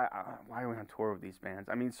we on tour with these bands?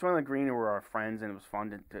 I mean, Soylent Green were our friends, and it was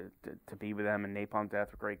fun to be with them, and Napalm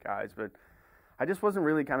Death were great guys, but I just wasn't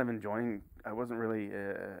really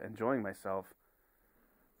enjoying myself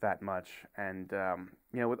that much. And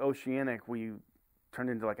with Oceanic, we turned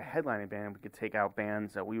into a headlining band. We could take out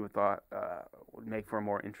bands that we would thought would make for a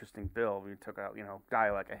more interesting bill. We took out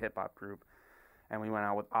Dialect, a hip hop group. And we went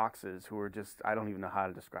out with Oxes, who were just, I don't even know how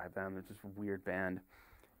to describe them. They're just a weird band.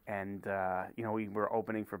 And, we were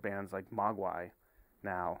opening for bands like Mogwai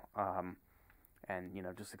now. And,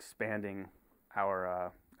 just expanding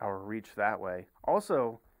our reach that way.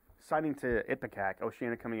 Also, signing to Ipecac,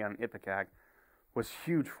 Oceanic coming out in Ipecac, was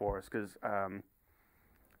huge for us. Because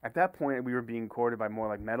at that point, we were being courted by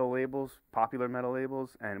more metal labels, popular metal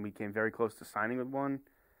labels. And we came very close to signing with one.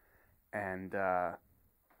 And,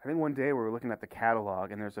 I think one day we were looking at the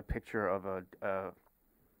catalog, and there's a picture of a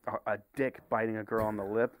dick biting a girl on the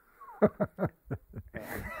lip,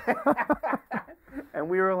 and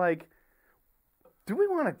we were like, "Do we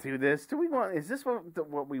want to do this? Is this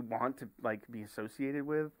what we want to be associated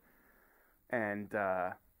with?" And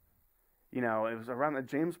it was around that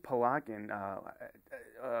James Polakin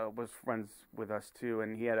was friends with us too,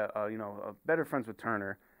 and he had a better friends with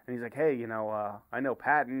Turner, and he's like, "Hey, I know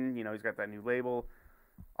Patton. He's got that new label.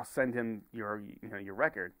 I'll send him your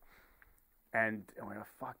record." And I went, oh,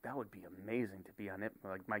 fuck, that would be amazing to be on it,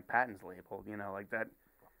 Mike Patton's label, that.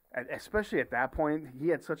 And especially at that point, he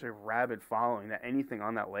had such a rabid following that anything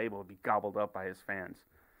on that label would be gobbled up by his fans.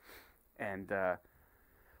 And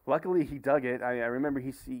luckily, he dug it. I remember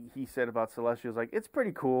he said about Celestial, it's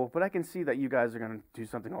pretty cool, but I can see that you guys are going to do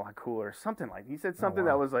something a lot cooler, or something like. He said something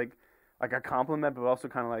that was like a compliment, but also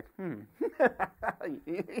kind of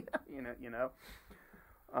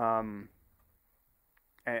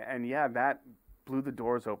and yeah, that blew the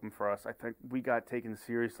doors open for us. I think we got taken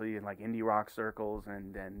seriously in like indie rock circles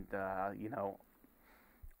and you know,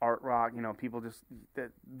 art rock. You know, people just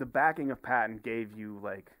the backing of Patton gave you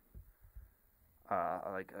like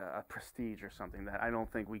a prestige or something that I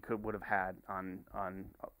don't think we would have had on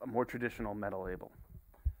a more traditional metal label.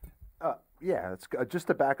 Yeah, it's just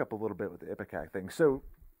to back up a little bit with the Ipecac thing. So,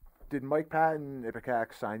 did Mike Patton,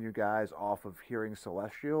 Ipecac, sign you guys off of hearing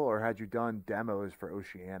Celestial, or had you done demos for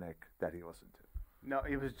Oceanic that he listened to? No,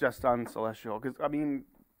 it was just on Celestial. Because, I mean,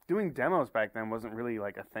 doing demos back then wasn't really,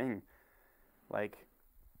 like, a thing. Like,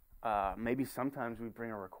 maybe sometimes we'd bring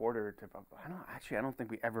a recorder to... I don't think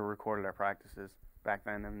we ever recorded our practices back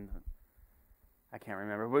then. And I can't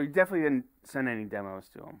remember. But we definitely didn't send any demos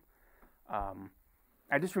to him.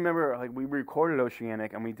 I just remember, like, we recorded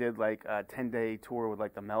Oceanic, and we did, like, a 10-day tour with,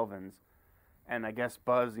 like, the Melvins. And I guess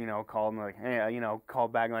Buzz, you know, called me, like, hey, you know,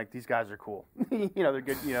 called back and, like, these guys are cool. You know, they're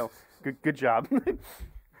good, you know, good job.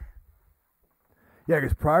 Yeah,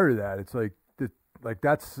 because prior to that, it's like,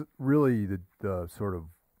 that's really the sort of,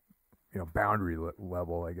 you know, boundary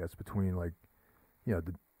level, I guess, between, like, you know,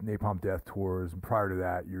 the Napalm Death tours. And prior to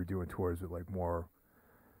that, you were doing tours with, like, more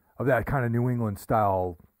of that kind of New England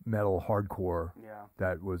style metal hardcore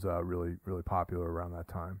that was really popular around that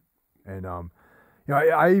time. And you know,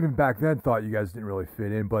 I even back then thought you guys didn't really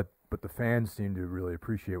fit in, but the fans seemed to really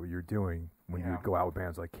appreciate what you're doing when you go out with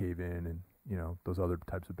bands like Cave In and, you know, those other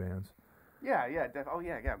types of bands. Yeah.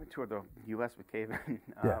 We toured the U.S. with Cave In.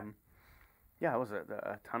 It was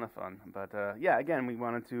a ton of fun. But yeah, again, we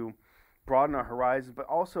wanted to broaden our horizons, but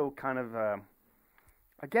also kind of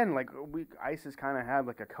again, like ISIS kind of had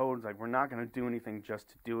like a code, like we're not going to do anything just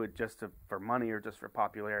to do it, for money or just for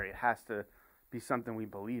popularity. It has to be something we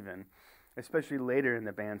believe in. Especially later in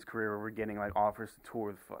the band's career, where we're getting like offers to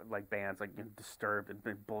tour with like bands like, you know, Disturbed and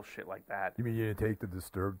bullshit like that. You mean you didn't take the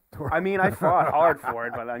Disturbed tour? I mean, I fought hard for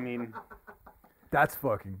it, but I mean, that's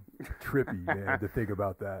fucking trippy, man, to think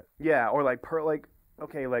about that. Yeah, or like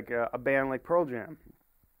a band like Pearl Jam.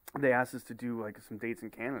 They asked us to do like some dates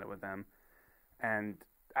in Canada with them, and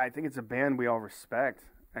I think it's a band we all respect,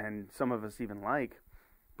 and some of us even like,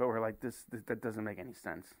 but we're like, this that doesn't make any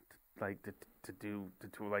sense. To do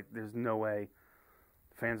like, there's no way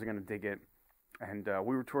fans are gonna dig it, and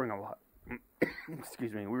we were touring a lot.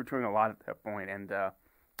 Excuse me, we were touring a lot at that point, and I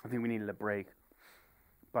think we needed a break.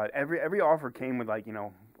 But every offer came with, like, you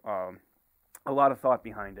know, a lot of thought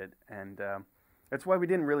behind it, and that's why we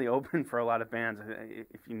didn't really open for a lot of bands,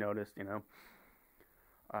 if you noticed, you know.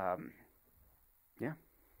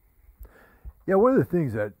 Yeah, one of the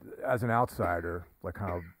things that, as an outsider, like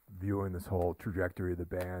kind of viewing this whole trajectory of the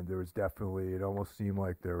band, there was definitely, it almost seemed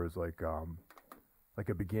like there was like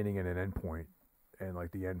a beginning and an end point, and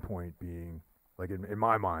like the end point being, like in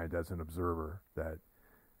my mind as an observer, that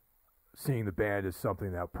seeing the band as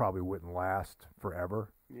something that probably wouldn't last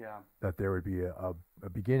forever. Yeah. That there would be a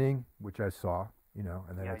beginning, which I saw, you know,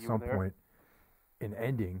 and then at some point an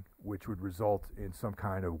ending, which would result in some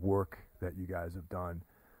kind of work that you guys have done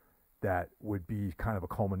that would be kind of a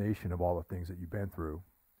culmination of all the things that you've been through.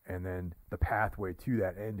 And then the pathway to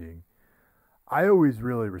that ending, I always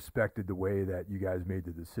really respected the way that you guys made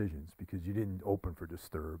the decisions, because you didn't open for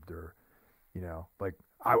Disturbed, or, you know, like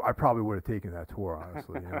I probably would have taken that tour,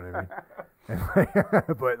 honestly, you know what I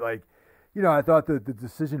mean? But like, you know, I thought that the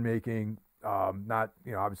decision making, not,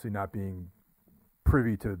 you know, obviously not being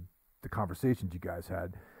privy to the conversations you guys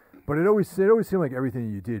had, but it always seemed like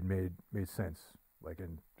everything you did made sense, like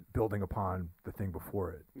in building upon the thing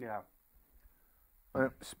before it. Yeah.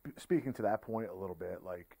 Speaking to that point a little bit,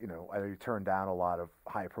 like, you know, I know you turned down a lot of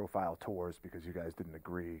high-profile tours because you guys didn't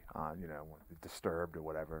agree on, you know, Disturbed or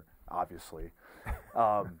whatever, obviously.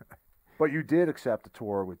 But you did accept a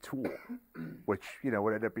tour with Tool, which, you know,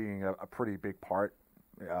 would end up being a pretty big part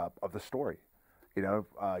of the story. You know,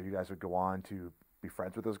 you guys would go on to be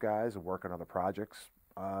friends with those guys and work on other projects,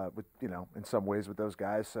 with, you know, in some ways with those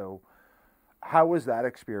guys. So how was that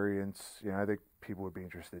experience? You know, I think people would be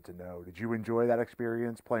interested to know. Did you enjoy that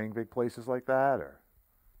experience playing big places like that, or?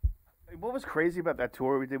 What was crazy about that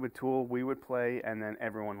tour we did with Tool, we would play and then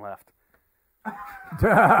everyone left.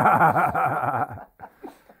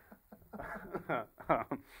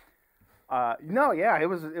 No, yeah, it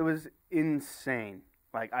was insane.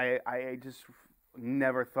 Like, I just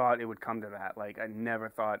never thought it would come to that. Like, I never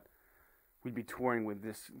thought we'd be touring with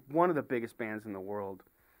this, one of the biggest bands in the world.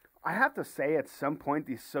 I have to say, at some point,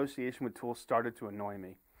 the association with Tool started to annoy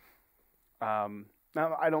me.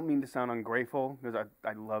 Now, I don't mean to sound ungrateful, because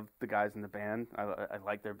I love the guys in the band. I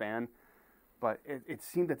like their band. But it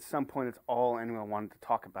seemed at some point it's all anyone wanted to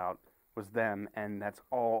talk about was them, and that's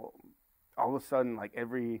all of a sudden, like,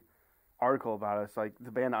 every article about us, like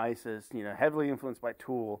the band ISIS, heavily influenced by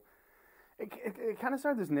Tool. It kind of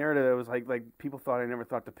started this narrative that was like people thought I never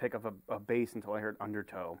thought to pick up a bass until I heard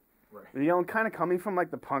Undertow. Right. And kind of coming from like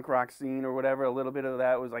the punk rock scene or whatever, a little bit of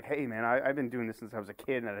that was like, hey man, I've been doing this since I was a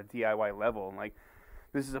kid and at a DIY level, and like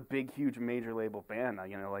this is a big, huge, major label band now,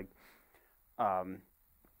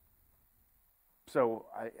 So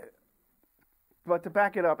but to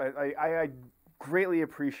back it up, I greatly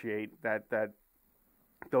appreciate that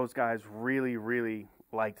those guys really, really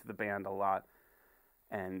liked the band a lot.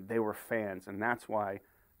 And they were fans, and that's why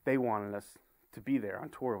they wanted us to be there on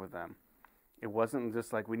tour with them. It wasn't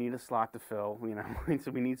just like we need a slot to fill,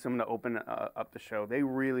 so we need someone to open up the show. They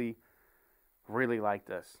really, really liked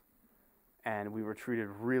us, and we were treated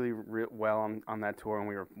really, well on that tour, and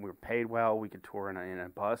we were paid well. We could tour in a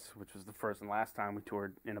bus, which was the first and last time we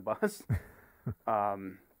toured in a bus.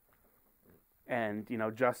 And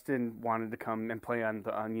Justin wanted to come and play on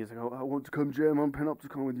music. Oh, I want to come jam on Pen Up to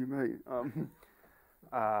Come with you, mate.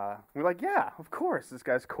 We're like, yeah, of course. This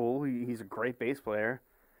guy's cool. He's a great bass player.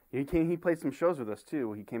 He played some shows with us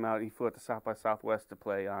too. He came out. He flew out to South by Southwest to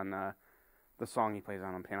play on the song he plays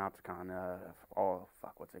on Panopticon.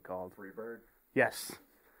 What's it called? Freebird. Yes.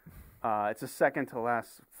 It's a second to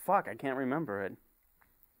last. I can't remember it.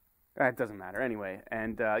 It doesn't matter anyway.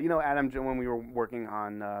 And Adam, when we were working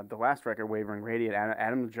on the last record, Wavering Radiant,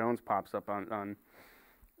 Adam Jones pops up on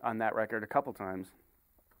that record a couple times.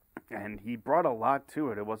 And he brought a lot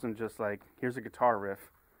to it. It wasn't just like, here's a guitar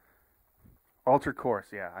riff. Altered Course,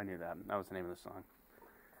 yeah, I knew that. That was the name of the song.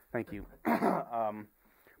 Thank you.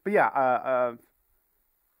 But yeah,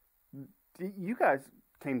 you guys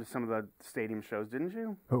came to some of the stadium shows, didn't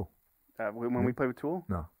you? Who? When we played with Tool?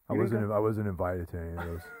 No, I wasn't invited to any of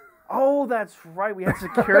those. Oh, that's right. We had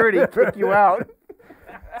security kick you out.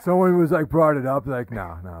 Someone was brought it up. Like, no,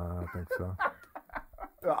 I don't think so.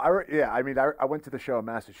 I went to the show in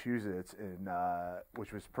Massachusetts,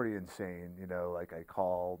 which was pretty insane. I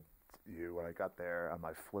called you when I got there on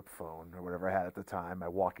my flip phone or whatever I had at the time, my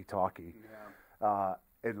walkie-talkie. Yeah.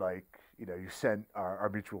 And you sent our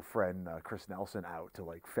mutual friend Chris Nelson out to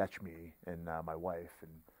fetch me and my wife,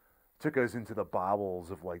 and took us into the baubles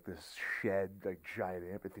of this shed, giant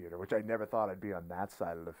amphitheater, which I never thought I'd be on that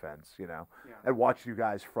side of the fence, Yeah. And watched you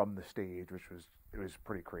guys from the stage, it was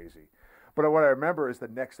pretty crazy. But what I remember is the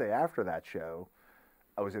next day after that show,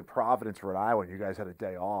 I was in Providence, Rhode Island. You guys had a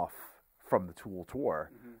day off from the Tool tour,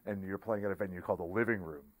 and you're playing at a venue called the Living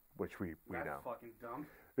Room, which we know. That's fucking dumb.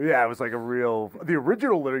 Yeah, it was the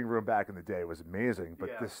original Living Room back in the day was amazing, but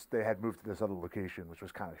they had moved to this other location, which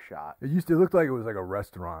was kind of shot. It looked like it was a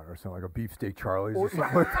restaurant or something, like a Beefsteak Charlie's or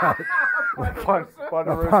something like that.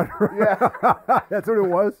 Yeah. That's what it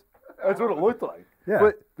was? That's what it looked like. Yeah.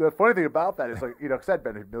 But the funny thing about that is, because I'd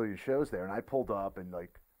been to a million shows there, and I pulled up, and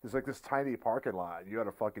there's this tiny parking lot. You had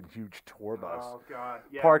a fucking huge tour bus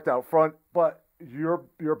parked out front, but your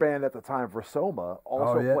band at the time, Versoma,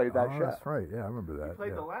 also played that show. That's right. Yeah, I remember that. You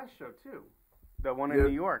played the last show too, the one in New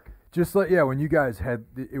York. Just when you guys had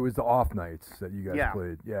it was the off nights that you guys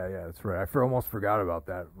played. Yeah, that's right. I almost forgot about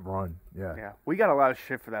that run. Yeah. Yeah, we got a lot of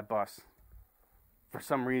shit for that bus. For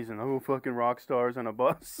some reason, fucking rock stars on a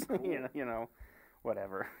bus.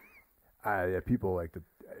 Whatever. People like to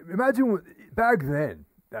imagine back then.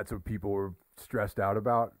 That's what people were stressed out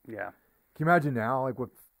about. Yeah. Can you imagine now, what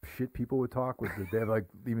shit people would talk with? They have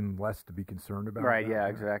even less to be concerned about. Right. Yeah.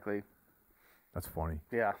 Exactly. That's funny.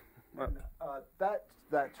 Yeah.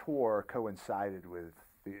 That tour coincided with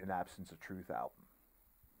the In Absence of Truth album.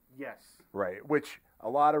 Yes. Right. Which a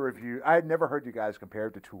lot of reviews. I had never heard you guys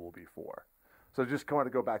compared to Tool before, so just want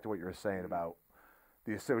to go back to what you were saying about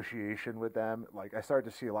the association with them. I started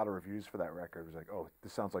to see a lot of reviews for that record. It was oh,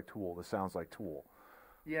 this sounds like Tool. This sounds like Tool.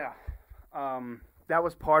 Yeah. That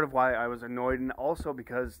was part of why I was annoyed, and also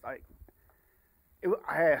because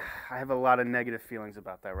I have a lot of negative feelings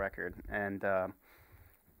about that record, and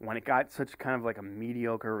when it got such kind of a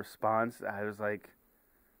mediocre response, I was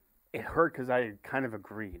it hurt because I kind of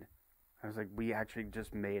agreed. I was we actually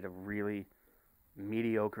just made a really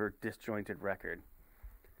mediocre, disjointed record,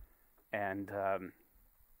 and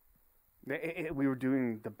we were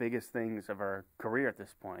doing the biggest things of our career at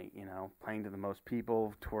this point, playing to the most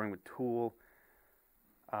people, touring with Tool,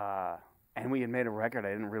 and we had made a record I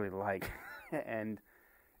didn't really like, and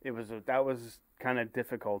that was kind of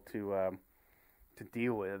difficult to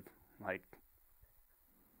deal with.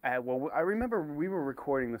 I remember we were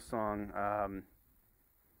recording the song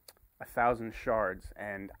 1,000 Shards,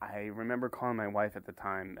 and I remember calling my wife at the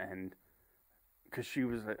time, and because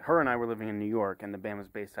her and I were living in New York, and the band was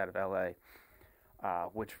based out of L.A.,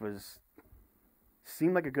 which was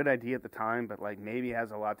seemed like a good idea at the time, but like maybe it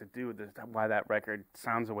has a lot to do with this, why that record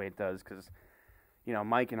sounds the way it does. Because, you know,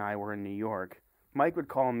 Mike and I were in New York. Mike would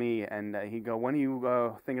call me and he'd go, "When are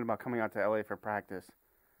you thinking about coming out to LA for practice?"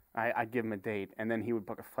 I'd give him a date, and then he would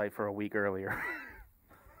book a flight for a week earlier.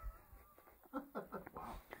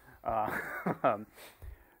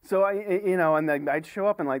 So and then I'd show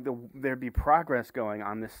up and like there'd be progress going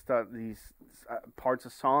on this stuff, these parts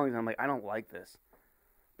of songs, and I'm like, I don't like this,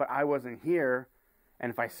 but I wasn't here,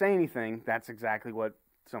 and if I say anything, that's exactly what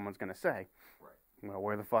someone's gonna say. Right. Well,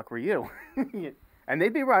 where the fuck were you? And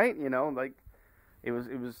they'd be right, you know, like it was,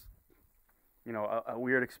 you know, a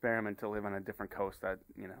weird experiment to live on a different coast. That,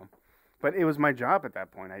 you know, but it was my job at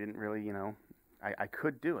that point. I didn't really, you know, I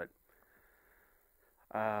could do it.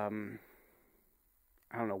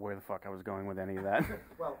 I don't know where the fuck I was going with any of that.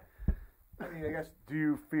 Well, I mean, I guess, do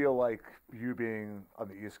you feel like you being on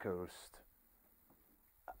the East Coast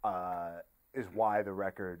is why the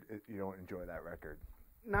record, you don't enjoy that record?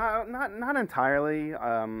 No, not entirely.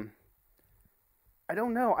 I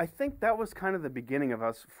don't know. I think that was kind of the beginning of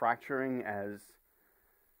us fracturing as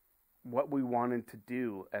what we wanted to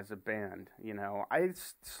do as a band. You know, I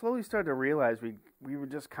slowly started to realize we were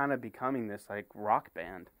just kind of becoming this like rock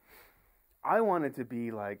band. I wanted to be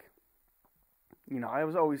like, you know, I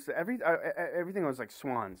was always everything was like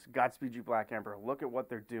Swans, Godspeed You Black Emperor. Look at what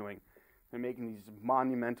they're doing. They're making these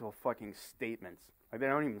monumental fucking statements. Like, they're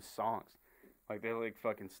not even songs. Like, they're like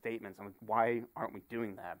fucking statements. I'm like, why aren't we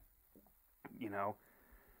doing that? You know,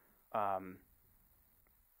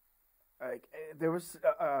 like there was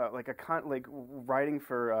like writing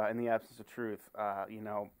for In the Absence of Truth. You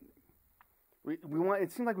know.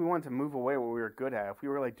 It seemed like we wanted to move away what we were good at. If we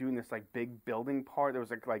were like doing this like big building part, there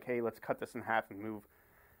was like, hey, let's cut this in half and move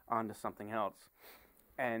on to something else.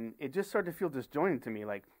 And it just started to feel disjointed to me,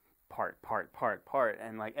 like part.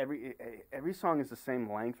 And like every song is the same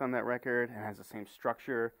length on that record and has the same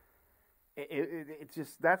structure. It's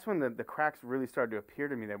just, that's when the cracks really started to appear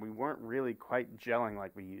to me, that we weren't really quite gelling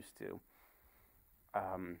like we used to.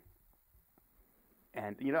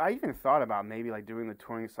 And, you know, I even thought about maybe, like, doing the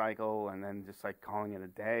touring cycle and then just, like, calling it a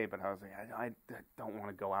day. But I was like, I don't want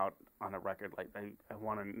to go out on a record. Like, I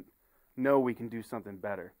want to know we can do something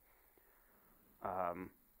better.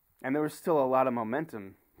 And there was still a lot of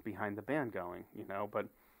momentum behind the band going, you know. But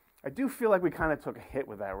I do feel like we kind of took a hit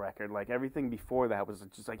with that record. Like, everything before that was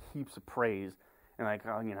just, like, heaps of praise. And, like,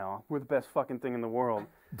 oh, you know, we're the best fucking thing in the world.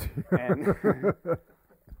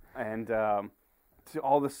 And to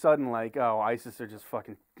all of a sudden, like, oh, ISIS are just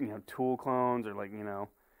fucking, you know, Tool clones, or like, you know.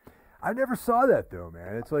 I never saw that though,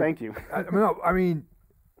 man. It's like, thank you. I mean,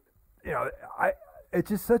 you know, it's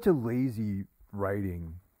just such a lazy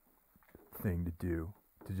writing thing to do,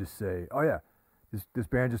 to just say, oh yeah, this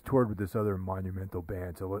band just toured with this other monumental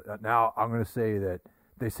band, so now I'm gonna say that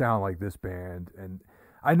they sound like this band, and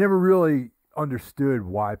I never really understood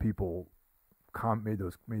why people made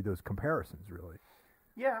those comparisons, really.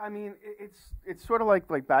 Yeah, I mean, it's sort of like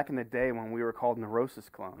back in the day when we were called Neurosis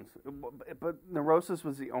clones. But Neurosis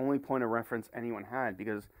was the only point of reference anyone had,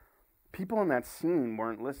 because people in that scene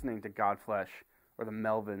weren't listening to Godflesh or the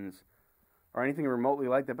Melvins or anything remotely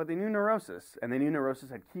like that, but they knew Neurosis, and they knew Neurosis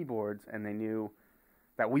had keyboards, and they knew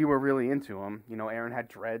that we were really into them. You know, Aaron had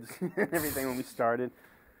dreads and everything when we started.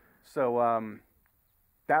 So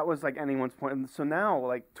that was like anyone's point. So now,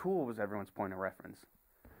 like, Tool was everyone's point of reference.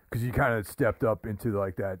 Because you kind of stepped up into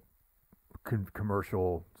like that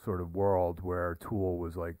commercial sort of world where Tool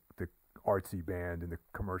was like the artsy band in the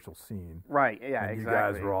commercial scene. Right, yeah, and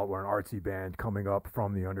exactly. You guys were an artsy band coming up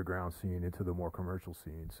from the underground scene into the more commercial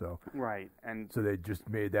scene. So right, and so they just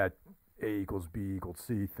made that A = B =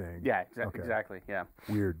 C thing. Yeah, exactly, yeah.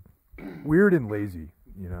 Weird and lazy,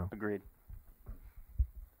 you know. Agreed.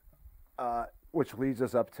 Which leads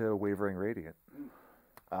us up to Wavering Radiant.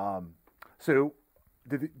 So,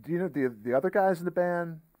 do you know the other guys in the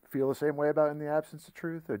band feel the same way about In the Absence of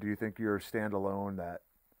Truth, or do you think you're standalone?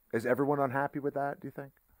 Is everyone unhappy with that, do you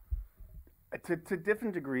think? To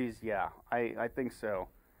different degrees, yeah. I think so.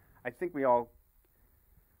 I think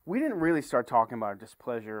we didn't really start talking about our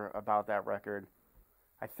displeasure about that record,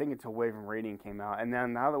 I think, until Wavering Radiant came out. And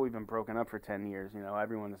then now that we've been broken up for 10 years, you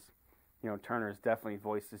know, Turner's definitely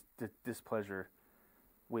voiced his displeasure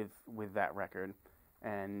with that record.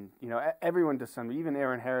 And, you know, everyone to some, even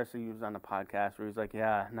Aaron Harris, who was on the podcast, where he was like,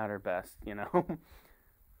 yeah, not our best, you know.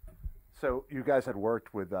 So you guys had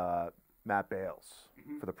worked with Matt Bales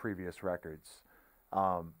for the previous records.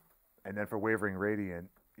 And then for Wavering Radiant,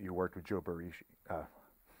 you worked with Joe Barisi.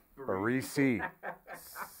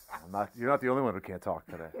 You're not the only one who can't talk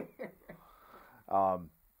today.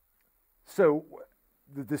 So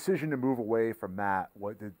the decision to move away from Matt,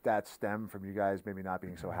 what did that stem from? You guys maybe not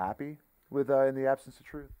being so happy with In the Absence of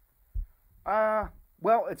Truth?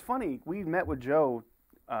 Well, it's funny. We met with Joe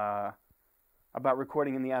about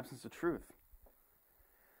recording In the Absence of Truth.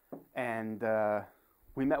 And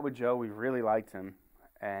we met with Joe. We really liked him.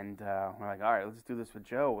 And we're like, all right, let's do this with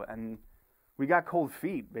Joe. And we got cold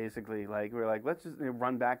feet, basically. Like, we're like, let's just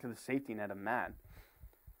run back to the safety net of Matt.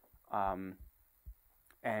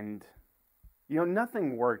 And,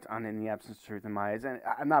 nothing worked on In the Absence of Truth in my eyes. And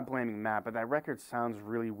I'm not blaming Matt, but that record sounds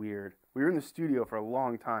really weird. We were in the studio for a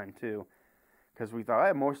long time, too. Because we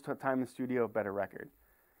thought, more time in the studio, better record.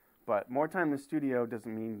 But more time in the studio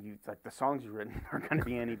doesn't mean the songs you've written are going to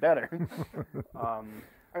be any better.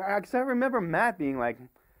 Because I remember Matt being like,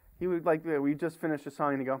 he would we just finished a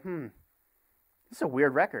song and he'd go, this is a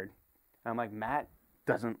weird record. And I'm like, Matt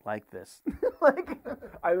doesn't like this.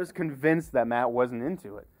 I was convinced that Matt wasn't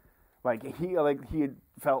into it. He had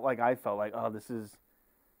felt like I felt like, oh,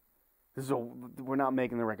 we're not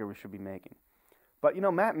making the record we should be making. But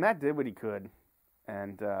Matt did what he could,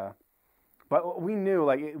 and but we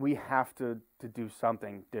knew we have to do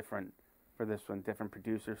something different for this one, different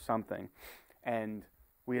producer, something. And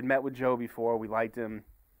we had met with Joe before. We liked him,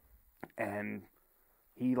 and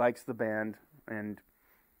he likes the band. And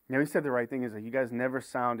he said the right thing is that you guys never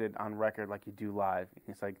sounded on record like you do live.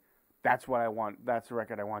 He's like, that's what I want. That's the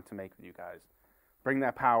record I want to make with you guys. Bring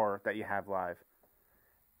that power that you have live.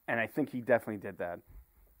 And I think he definitely did that.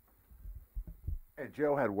 And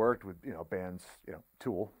Joe had worked with bands,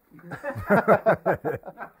 Tool.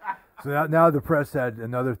 So now the press had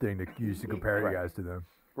another thing to use to compare you guys to them.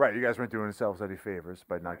 Right, you guys weren't doing yourselves any favors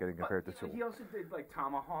by not getting compared to Tool. He also did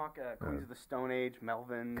Tomahawk, Queens of the Stone Age,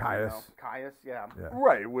 Melvin, Caius, yeah.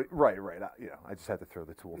 Right. I just had to throw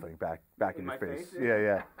the Tool thing back in your face.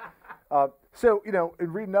 Yeah. So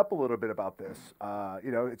in reading up a little bit about this,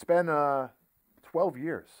 it's been 12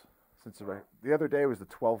 years since the other day was the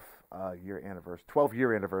 12-year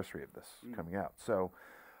anniversary of this coming out. So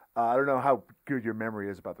I don't know how good your memory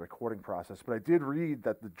is about the recording process, but I did read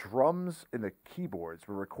that the drums and the keyboards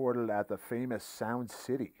were recorded at the famous Sound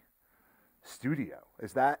City studio.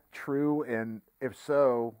 Is that true? And if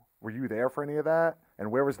so, were you there for any of that?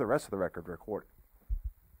 And where was the rest of the record recorded?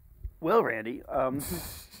 Well, Randy,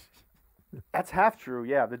 that's half true.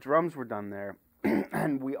 Yeah, the drums were done there,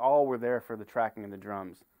 and we all were there for the tracking of the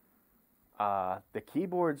drums. The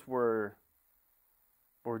keyboards were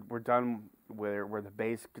done where the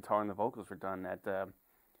bass, guitar, and the vocals were done at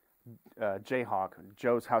Jayhawk,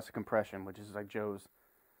 Joe's House of Compression, which is Joe's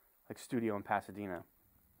studio in Pasadena.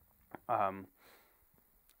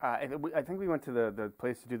 I think we went to the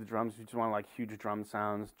place to do the drums. We just wanted huge drum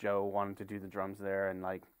sounds. Joe wanted to do the drums there, and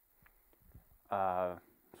so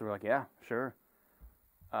we're like, yeah, sure.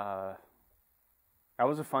 That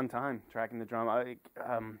was a fun time tracking the drum.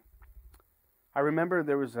 I remember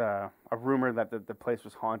there was a rumor that the place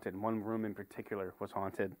was haunted. One room in particular was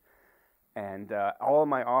haunted. And all of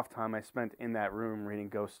my off time I spent in that room reading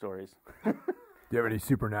ghost stories. Do you have any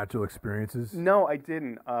supernatural experiences? No, I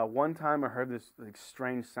didn't. One time I heard this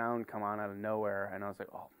strange sound come on out of nowhere, and I was like,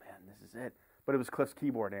 oh, man, this is it. But it was Cliff's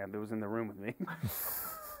keyboard amp that was in the room with me.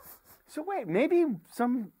 So wait, maybe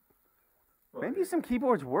some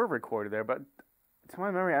keyboards were recorded there, but to my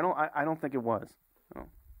memory, I don't think it was. No.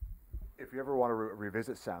 If you ever want to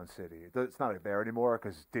revisit Sound City, it's not there anymore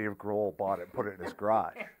because Dave Grohl bought it and put it in his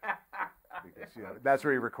garage. Because that's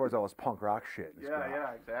where he records all his punk rock shit. In his garage.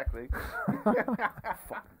 Yeah, exactly. Fucking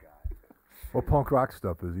guy. What punk rock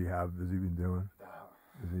stuff does he been doing?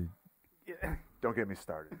 Is he? Don't get me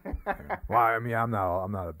started. Well, I mean, I'm not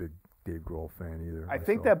a big Dave Grohl fan either. I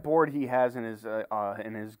think that board he has in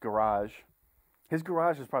his garage. His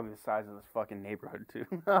garage is probably the size of this fucking neighborhood too.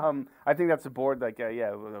 I think that's a board that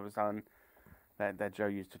was on that Joe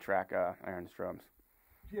used to track Aaron's drums.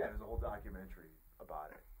 Yeah, there's a whole documentary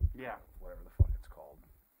about it. Yeah, whatever the fuck it's called.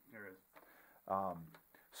 there is.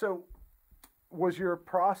 So, was your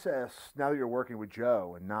process now that you're working with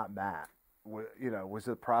Joe and not Matt? Was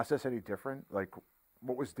the process any different?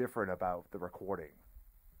 What was different about the recording?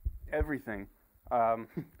 Everything.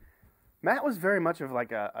 Matt was very much of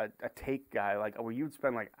a take guy, where you'd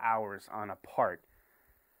spend hours on a part,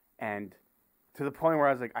 and to the point where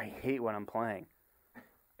I was like, I hate when I'm playing.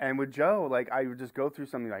 And with Joe, I would just go through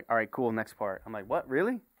something all right, cool, next part. I'm like, what,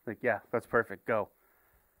 really? Yeah, that's perfect, go.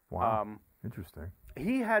 Wow, interesting.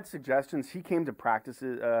 He had suggestions. He came to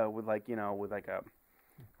practices with a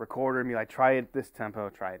recorder and be like, try it this tempo,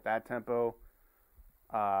 try it that tempo.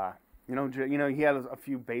 He had a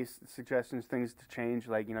few bass suggestions, things to change.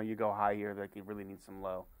 You go high here, you really need some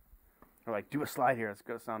low. or like do a slide here, it's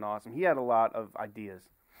gonna sound awesome. He had a lot of ideas,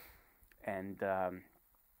 and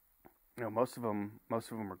you know, most of them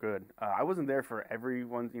were good. I wasn't there for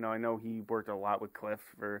everyone. You know, I know he worked a lot with Cliff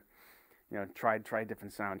for, you know, tried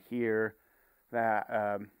different sound here.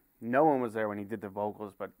 That no one was there when he did the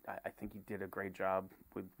vocals, but I think he did a great job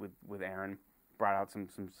with Aaron. Brought out some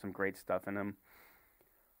great stuff in him.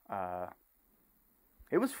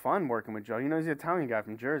 It was fun working with Joe. You know, he's an Italian guy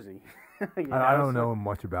from Jersey. I don't know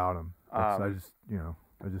much about him. I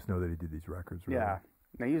just know that he did these records. Really. Yeah,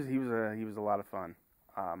 no, he was a lot of fun.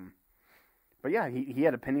 But yeah, he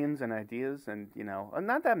had opinions and ideas, and you know,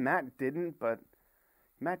 not that Matt didn't, but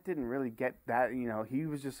Matt didn't really get that. You know, he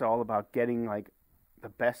was just all about getting like the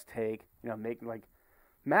best take. You know, making like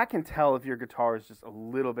Matt can tell if your guitar is just a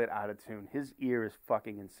little bit out of tune. His ear is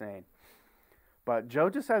fucking insane. But Joe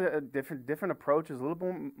just had a different approach. Is a little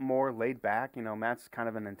bit more laid back. You know, Matt's kind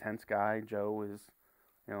of an intense guy. Joe is,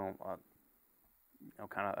 you know,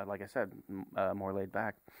 kind of like I said, more laid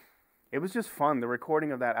back. It was just fun. The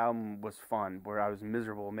recording of that album was fun. Where I was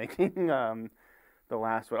miserable making the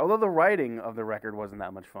last one. Although the writing of the record wasn't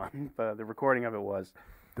that much fun, but the recording of it was.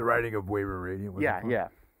 The writing of Wavering Radiant was fun? Yeah.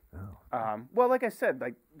 Oh. Well, like I said,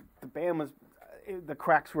 like the band was, the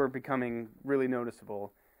cracks were becoming really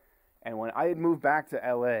noticeable. And when I had moved back to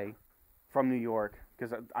L.A. from New York,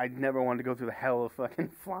 because I never wanted to go through the hell of fucking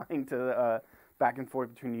flying to back and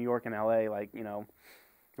forth between New York and L.A. like, you know,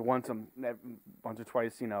 once or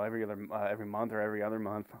twice, you know, every month or every other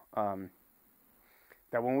month.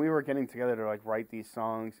 That when we were getting together to like write these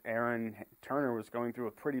songs, Aaron Turner was going through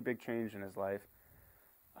a pretty big change in his life,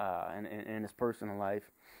 and in his personal life.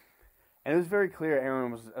 And it was very clear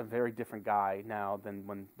Aaron was a very different guy now than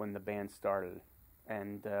when the band started.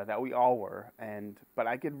 And that we all were, but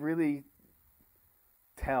I could really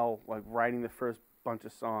tell, like writing the first bunch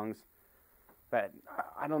of songs, that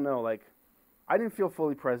I don't know, like I didn't feel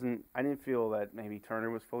fully present. I didn't feel that maybe Turner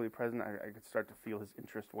was fully present. I could start to feel his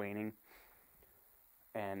interest waning,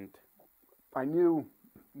 and I knew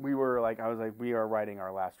we were like, I was like, we are writing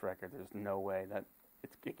our last record. There's no way that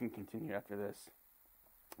it can continue after this.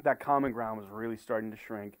 That common ground was really starting to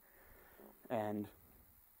shrink, and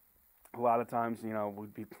a lot of times, you know,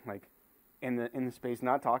 we'd be like in the space,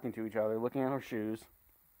 not talking to each other, looking at our shoes,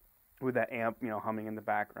 with that amp, you know, humming in the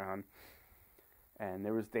background. And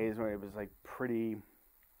there was days where it was like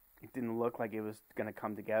it didn't look like it was gonna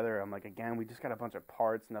come together. I'm like, again, we just got a bunch of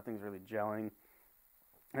parts, nothing's really gelling.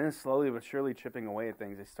 And then slowly but surely, chipping away at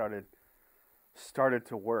things, they started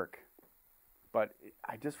to work. But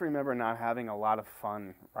I just remember not having a lot of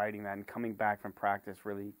fun writing that, and coming back from practice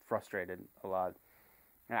really frustrated a lot.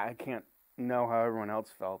 I can't know how everyone else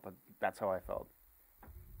felt, but that's how I felt.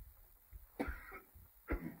 Excuse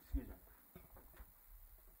me.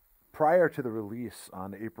 Prior to the release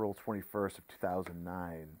on April 21st of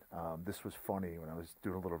 2009, this was funny when I was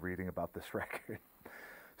doing a little reading about this record.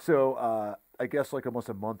 So I guess like almost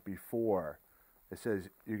a month before, it says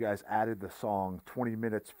you guys added the song 20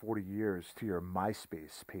 Minutes, 40 Years to your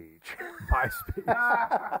MySpace page. MySpace.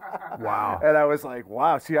 Wow. And I was like,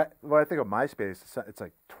 wow. See, when I think of MySpace, it's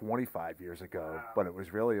like 25 years ago, wow. But it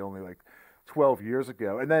was really only like 12 years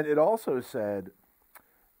ago. And then it also said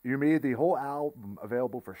you made the whole album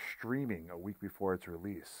available for streaming a week before its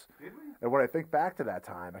release. Did we? And when I think back to that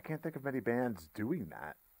time, I can't think of many bands doing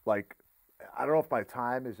that. Like, I don't know if my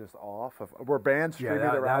time is just off. Were bands streaming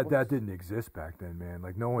their albums? That didn't exist back then, man.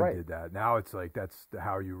 Like, no one did that. Now it's like that's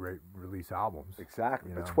how you release albums. Exactly.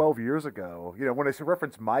 You But know? 12 years ago, you know, when I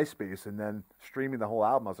referenced MySpace and then streaming the whole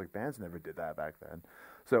album, I was like, bands never did that back then.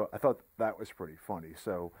 So I thought that was pretty funny.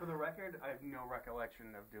 So for the record, I have no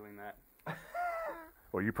recollection of doing that.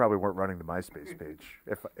 Well, you probably weren't running the MySpace page.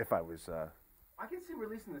 If I was... I can see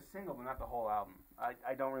releasing the single, but not the whole album.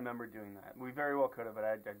 I don't remember doing that. We very well could have, but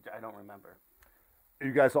I don't remember.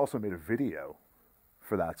 You guys also made a video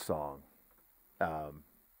for that song.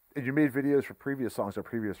 And you made videos for previous songs or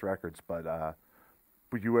previous records, but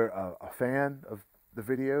were you a fan of the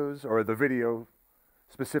videos, or the video,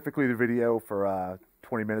 specifically the video for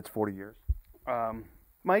 20 Minutes, 40 Years?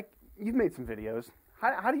 Mike, you've made some videos.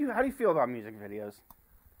 How do you feel about music videos?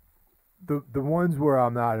 The ones where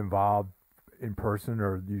I'm not involved in person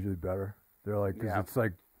are usually better. They're like, because it's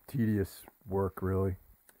like tedious work, really.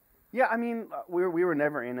 Yeah, I mean, we were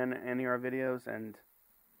never in any of our videos, and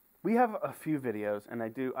we have a few videos, and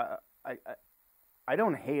I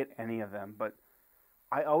don't hate any of them, but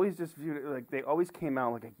I always just viewed it like they always came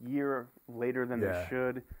out like a year later than they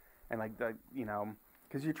should, and like you know,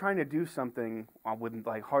 because you're trying to do something with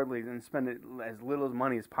like hardly and spend it as little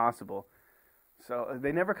money as possible, so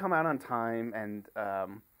they never come out on time, and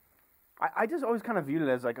I just always kind of viewed it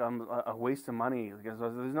as like a waste of money because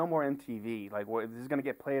there's no more MTV. Like, this is gonna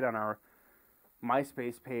get played on our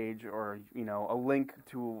MySpace page, or a link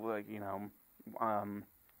to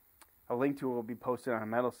a link to it will be posted on a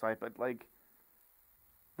metal site. But like,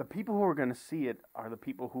 the people who are gonna see it are the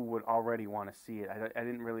people who would already want to see it. I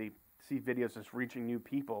didn't really see videos just reaching new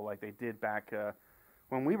people like they did back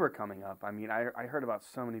when we were coming up. I mean, I heard about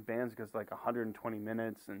so many bands because like 120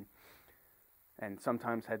 minutes and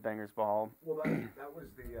sometimes Headbangers Ball. Well, that was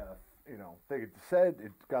the they said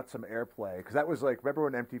it got some airplay because that was like, remember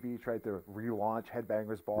when MTV tried to relaunch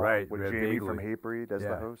Headbangers Ball with Jamie from Hatebreed as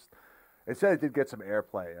the host? It said it did get some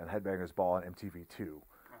airplay on Headbangers Ball and MTV2.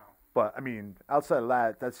 But I mean, outside of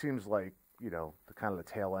that, that seems like the kind of the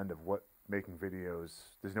tail end of what making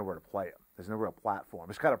videos. There's nowhere to play them. There's no real platform.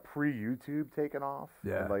 It's kind of pre-YouTube taking off.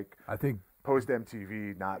 Yeah, and like I think post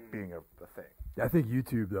MTV not being a thing. I think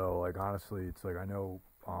YouTube though, like honestly, it's like I know,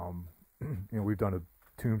 we've done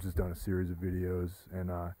Toombs has done a series of videos, and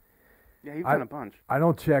yeah, he's done a bunch. I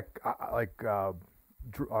don't check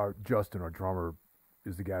Justin, our drummer,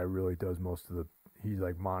 is the guy who really does most of the. He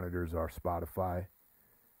like monitors our Spotify.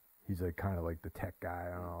 He's like kind of like the tech guy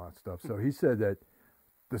and all that stuff. So he said that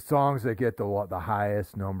the songs that get the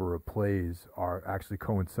highest number of plays are actually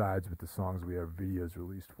coincides with the songs we have videos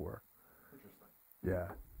released for. Interesting. Yeah.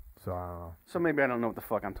 So I don't know. So maybe I don't know what the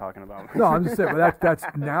fuck I'm talking about. No, I'm just saying. But that's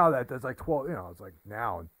now that's like 12. It's like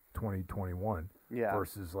now in 2021. Yeah.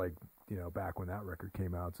 Versus like back when that record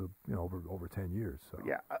came out. So over 10 years. So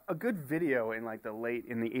yeah, a good video in like the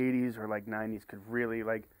 80s or like 90s could really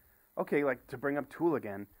like to bring up Tool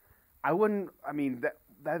again. I mean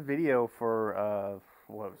that video for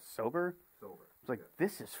what was Sober? It's like,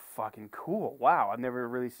 this is fucking cool. Wow, I've never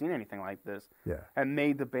really seen anything like this. Yeah. And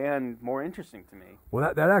made the band more interesting to me.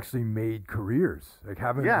 Well, that actually made careers. Like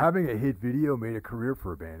having a hit video made a career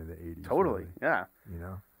for a band in the 80s. Totally, really.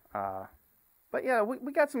 yeah. But yeah,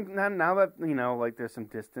 we got some, now that, like there's some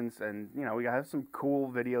distance and, we have some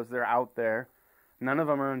cool videos that are out there. None of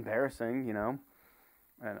them are embarrassing,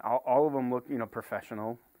 and all of them look,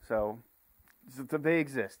 professional. So they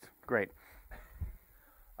exist. Great.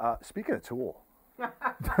 Speaking of Tool.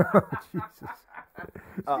 Jesus.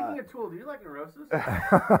 Speaking of Tool, do you like Neurosis?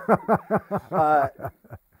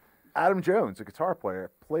 Adam Jones, a guitar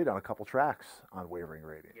player, played on a couple tracks on Wavering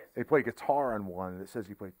Radio. Yes. He played guitar on one, and it says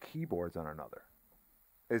he played keyboards on another.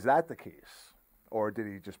 Is that the case, or did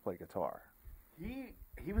he just play guitar?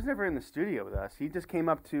 He was never in the studio with us. He just came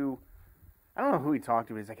up to, I don't know who he talked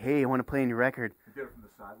to. He's like, hey, I want to play on your record. He did it from the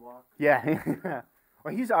sidewalk? Yeah.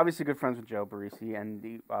 Well, he's obviously good friends with Joe Barresi, and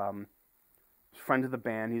he, friend of the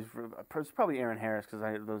band. He's probably Aaron Harris because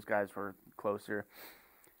those guys were closer.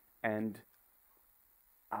 And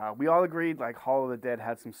we all agreed like Hall of the Dead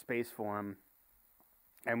had some space for him.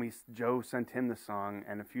 And Joe sent him the song,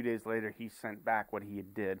 and a few days later he sent back what he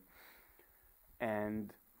did.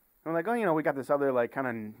 And I'm like, oh, we got this other like kind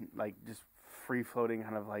of like just free floating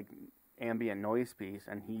kind of like ambient noise piece,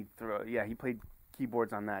 and he played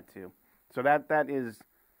keyboards on that too. So that is,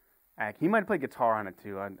 he might play guitar on it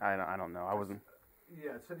too. I don't know. I wasn't.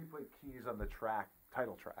 Yeah, it said he played keys on the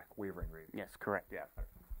title track, Wavering Radio. Yes, correct. Yeah.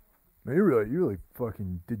 Man, you really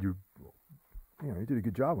fucking did you did a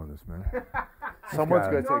good job on this, man. Someone's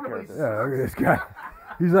going to take care of this. Yeah, look at this guy.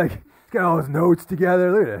 He's got all his notes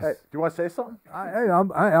together. Look at this. Hey, do you want to say something?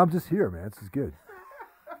 I'm just here, man. This is good.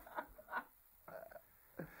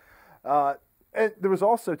 And there was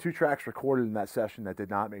also 2 tracks recorded in that session that did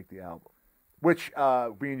not make the album, which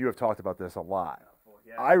me and you have talked about this a lot.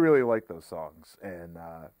 Yeah. I really like those songs, and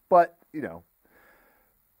but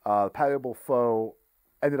Palpable Foe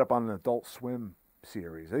ended up on an Adult Swim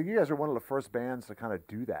series. I think you guys are one of the first bands to kind of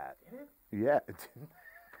do that. Did it? Yeah, it did.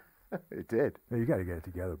 It did. Yeah, you got to get it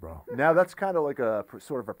together, bro. Now that's kind of like a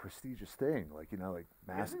sort of a prestigious thing, like like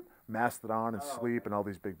Mastodon and Sleep and all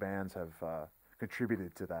these big bands have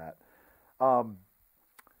contributed to that.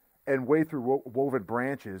 And Way Through Woven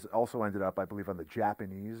Branches also ended up, I believe, on the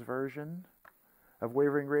Japanese version of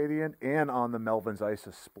Wavering Radiant and on the Melvin's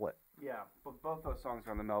Isis split. Yeah, but both those songs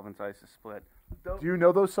are on the Melvin's Isis split. Do you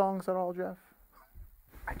know those songs at all, Jeff?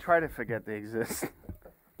 I try to forget they exist.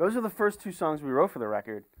 Those are the first 2 songs we wrote for the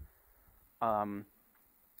record.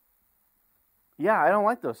 Yeah, I don't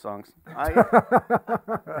like those songs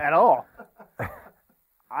at all.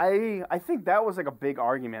 I think that was like a big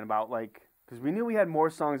argument about like, because we knew we had more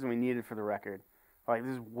songs than we needed for the record. Like,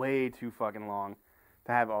 this is way too fucking long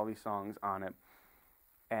to have all these songs on it.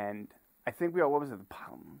 And I think what was it?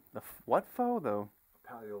 The what foe though?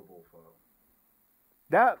 Palpable Foe.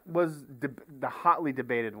 That was the hotly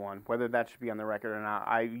debated one, whether that should be on the record or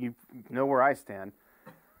not. You know where I stand.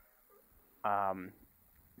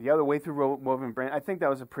 The other way through Woven Brain, I think that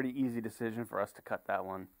was a pretty easy decision for us to cut that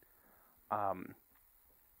one.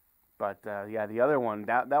 But yeah, the other one,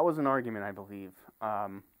 that was an argument, I believe.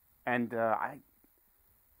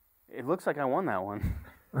 It looks like I won that one.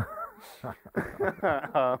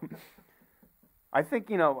 I think,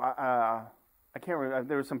 I can't remember.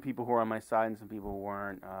 There were some people who were on my side and some people who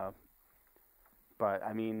weren't. But,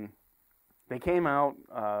 I mean, they came out,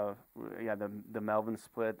 the Melvin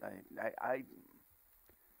split.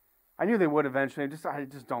 I knew they would eventually. I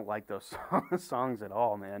just don't like those songs at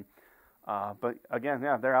all, man. But again,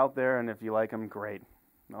 yeah, they're out there, and if you like them, great.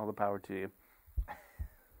 All the power to you.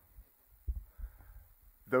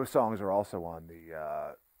 Those songs are also on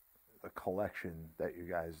the collection that you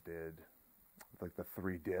guys did, like the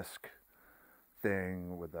 3-disc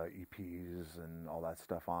thing with the EPs and all that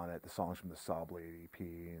stuff on it. The songs from the Saw Blade EP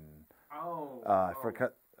and I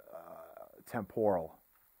forgot Temporal.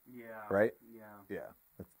 Yeah. Right? Yeah. Yeah.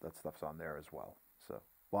 That stuff's on there as well. So,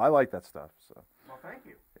 well, I like that stuff. So. Well, thank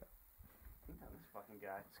you. Yeah. This fucking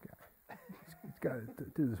guy. This guy. He's got to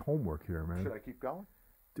do his homework here, man. Should I keep going?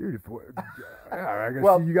 Dude, I guess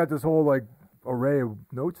you got this whole like array of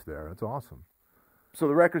notes there. That's awesome. So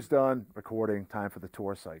the record's done, recording, time for the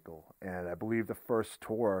tour cycle. And I believe the first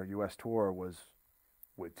tour, U.S. tour, was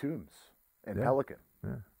with Tombs and Pelican.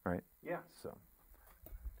 Yeah. Right? Yeah. So.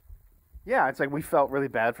 Yeah, it's like we felt really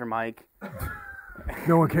bad for Mike.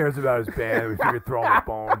 No one cares about his band. We figured throw him a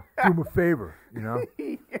bone. Do him a favor, Yeah.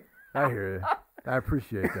 I hear you. I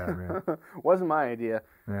appreciate that, man. Wasn't my idea.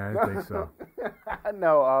 Yeah, I didn't think so.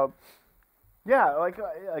 No, yeah, like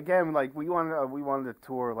again, like we wanted to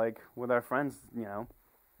tour like with our friends,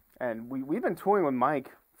 and we've been touring with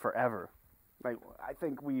Mike forever. Like I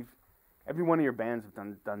think every one of your bands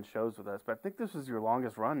have done shows with us, but I think this was your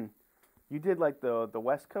longest run. You did like the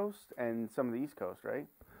West Coast and some of the East Coast, right?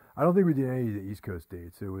 I don't think we did any of the East Coast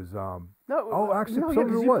dates. It was no. Oh, actually, no, some of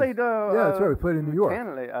it you was. played, yeah, that's right. We played in New York.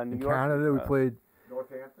 Canada, New in York. Canada, we played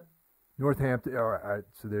Northampton. All right,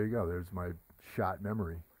 so there you go. There's my shot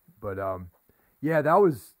memory. But yeah, there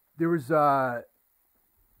was all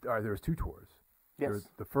right. There was 2 tours. Yes.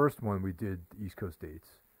 The first one we did the East Coast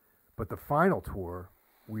dates, but the final tour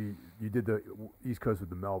you did the East Coast with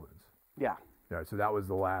the Melvins. Yeah. Yeah. So that was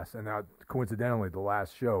the last, and now coincidentally, the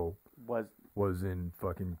last show was in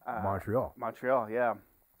fucking Montreal. Montreal, yeah.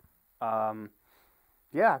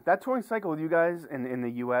 Yeah, that touring cycle with you guys in the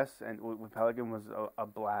U.S. and with Pelican was a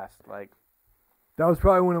blast. Like, that was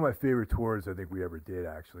probably one of my favorite tours I think we ever did,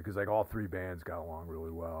 actually, because like all 3 bands got along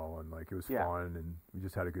really well, and like it was fun, and we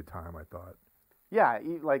just had a good time, I thought. Yeah,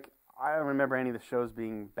 like I don't remember any of the shows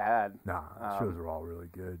being bad. Nah, the shows were all really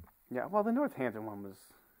good. Yeah, well, the Northampton one was.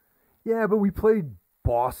 Yeah, but we played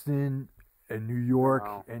Boston and New York,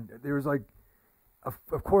 and there was like,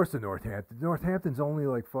 of course, the Northampton. Northampton's only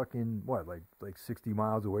like fucking what, like 60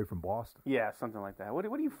 miles away from Boston. Yeah, something like that. What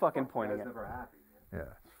are you fucking pointing at? Never happy.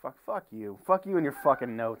 Yeah. Fuck you and your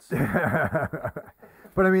fucking notes.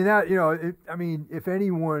 But I mean that, if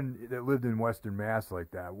anyone that lived in Western Mass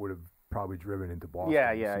like that would have probably driven into Boston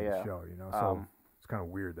to see the show, So it's kind of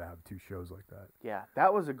weird to have 2 shows like that. Yeah,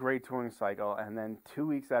 that was a great touring cycle, and then 2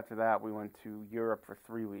 weeks after that, we went to Europe for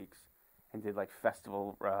 3 weeks and did like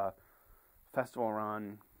festival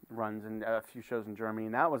runs and a few shows in Germany,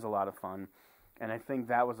 and that was a lot of fun. And I think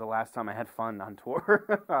that was the last time I had fun on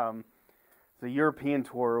tour. The European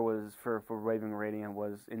tour was for Wavering Radiant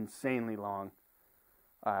was insanely long.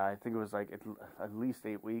 I think it was like at least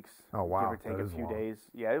 8 weeks. Oh wow! Give or take a few long. days.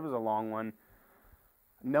 Yeah, it was a long one.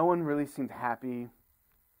 No one really seemed happy.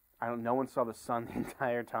 No one saw the sun the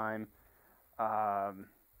entire time.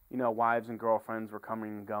 Wives and girlfriends were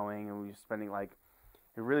coming and going, and we were spending like.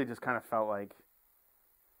 It really just kind of felt like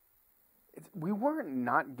we weren't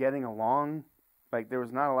not getting along. Like there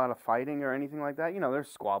was not a lot of fighting or anything like that.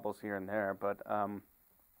 There's squabbles here and there, but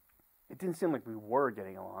it didn't seem like we were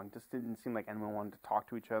getting along. It just didn't seem like anyone wanted to talk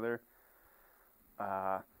to each other.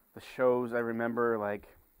 The shows I remember, like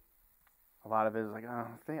a lot of it is like,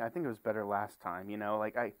 I think it was better last time.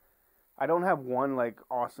 Like I don't have one like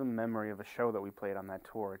awesome memory of a show that we played on that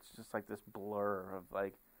tour. It's just like this blur of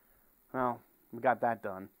like, well, we got that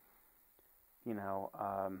done.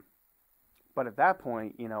 But at that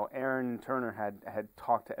point, Aaron Turner had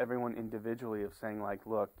talked to everyone individually of saying like,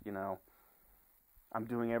 look, I'm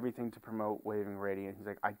doing everything to promote Waving Radiant. He's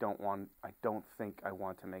like, I don't think I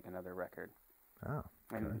want to make another record. Oh.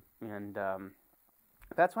 Okay. And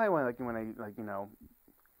that's why when I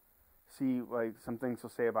see like some things he'll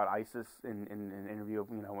say about ISIS in an interview,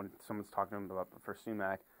 when someone's talking to him about for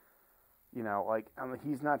Sumac,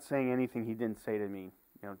 he's not saying anything he didn't say to me,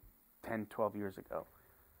 10, 12 years ago.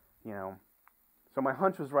 So my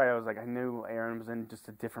hunch was right. I was like, I knew Aaron was in just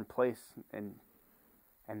a different place, and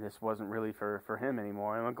this wasn't really for him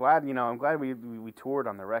anymore. And I'm glad, we toured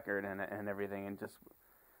on the record and everything, and just,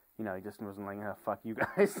 he just wasn't like, oh, fuck you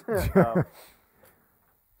guys.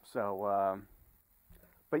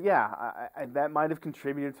 But yeah, that might have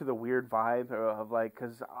contributed to the weird vibe of like,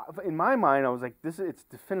 because in my mind I was like, it's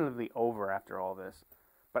definitively over after all this,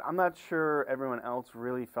 but I'm not sure everyone else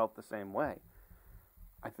really felt the same way.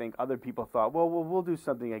 I think other people thought, well, we'll do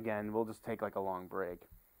something again. We'll just take like a long break.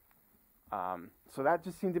 So that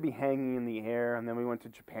just seemed to be hanging in the air, and then we went to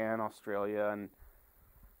Japan, Australia, and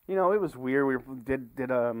it was weird. We did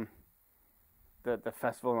the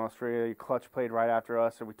festival in Australia. Clutch played right after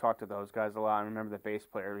us, so we talked to those guys a lot. I remember the bass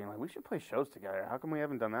player being like, we should play shows together. How come we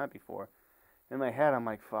haven't done that before? In my head, I'm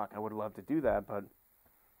like, fuck, I would love to do that, but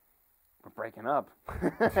we're breaking up.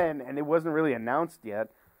 and it wasn't really announced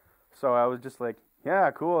yet. So I was just like,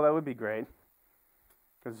 yeah, cool, that would be great.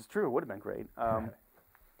 Because it's true, it would have been great.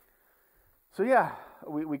 So yeah,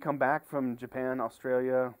 we come back from Japan,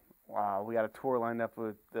 Australia. We had a tour lined up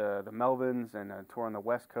with the Melvins and a tour on the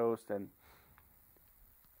West Coast,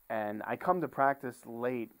 and I come to practice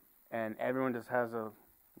late, and everyone just has a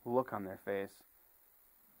look on their face.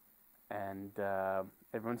 And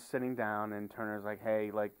everyone's sitting down, and Turner's like,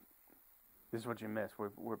 hey, like, this is what you missed.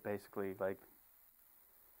 We're basically like,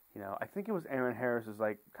 I think it was Aaron Harris is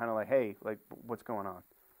like, kind of like, hey, like, what's going on?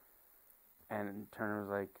 And Turner was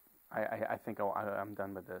like, I think I'm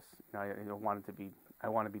done with this. I want to be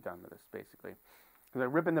done with this, basically. Because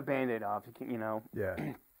like ripping the Band-Aid off, you can,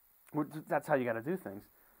 Yeah. That's how you got to do things.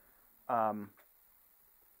 So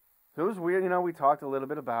it was weird, we talked a little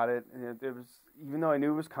bit about it, and it was, even though I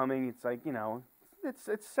knew it was coming, it's like,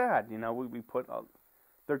 it's sad, we put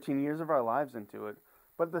 13 years of our lives into it,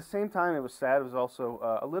 but at the same time, it was sad. It was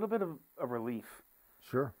also a little bit of a relief.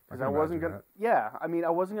 Sure. Because I wasn't going to, I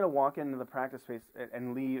wasn't going to walk into the practice space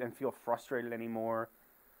and leave and feel frustrated anymore,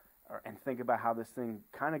 and think about how this thing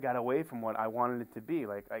kind of got away from what I wanted it to be.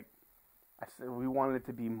 Like I said, we wanted it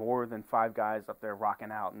to be more than 5 guys up there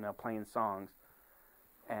rocking out and playing songs.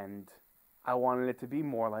 And I wanted it to be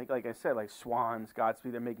more like I said, like Swans,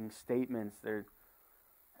 Godspeed. They're making statements. They're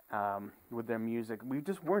with their music. We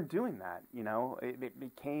just weren't doing that. It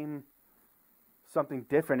became something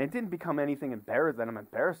different. It didn't become anything that I'm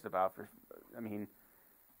embarrassed about.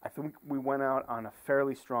 I think we went out on a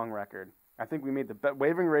fairly strong record. I think we made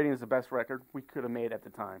Wavering Rating is the best record we could have made at the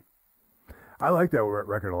time. I like that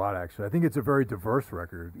record a lot, actually. I think it's a very diverse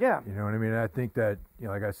record. Yeah. You know what I mean? I think that,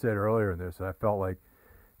 like I said earlier in this, I felt like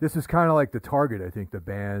this was kind of like the target. I think the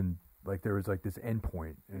band, like there was like this end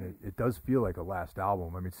point, and it does feel like a last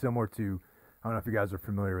album. I mean, similar to, I don't know if you guys are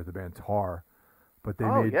familiar with the band Tar, but they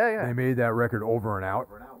made that record Over and Out,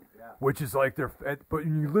 which is like but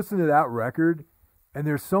when you listen to that record, and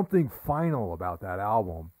there's something final about that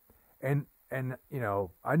album, and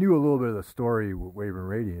I knew a little bit of the story with Wavering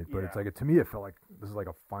Radiant, but it's like, to me, it felt like this is like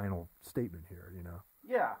a final statement here,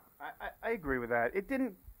 Yeah, I agree with that. It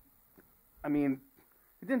didn't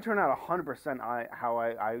turn out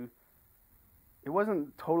 100% it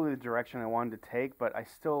wasn't totally the direction I wanted to take, but I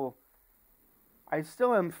still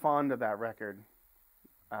am fond of that record.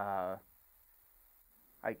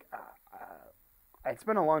 It's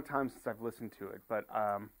been a long time since I've listened to it, but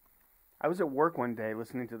I was at work one day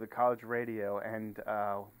listening to the college radio, and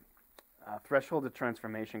Threshold of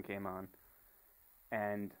Transformation came on,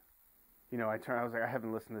 and I was like, I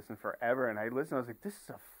haven't listened to this in forever, and I listened. I was like, this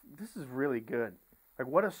is really good. Like,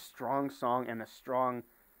 what a strong song and a strong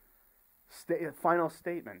final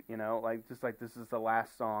statement. Just like this is the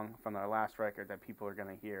last song from our last record that people are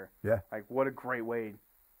gonna hear. Yeah. Like, what a great way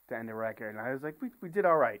to end a record. And I was like, we did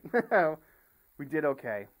all right. We did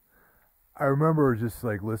okay. I remember just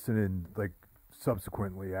like listening, like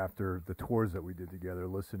subsequently after the tours that we did together,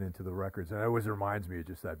 listening to the records, and it always reminds me of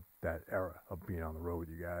just that era of being on the road with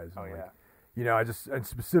you guys. And and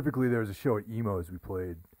specifically there was a show at Emo's we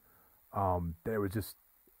played, that was just,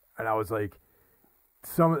 and I was like,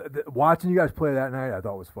 watching you guys play that night, I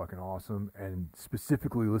thought was fucking awesome, and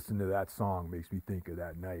specifically listening to that song makes me think of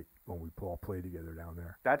that night when we all played together down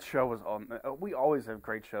there. That show was we always have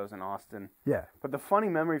great shows in Austin. Yeah. But the funny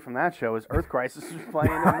memory from that show is Earth Crisis was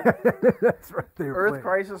playing. That's right. Earth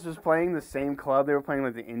Crisis was playing the same club. They were playing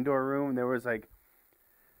like the indoor room. And there was like,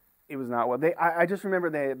 it was not what I just remember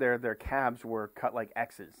their cabs were cut like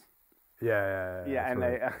X's. Yeah. Yeah, and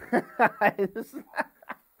right.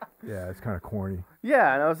 Yeah, it's kind of corny.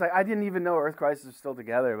 Yeah, and I was like, I didn't even know Earth Crisis was still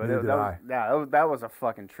together, but that was a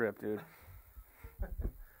fucking trip, dude.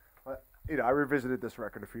 I revisited this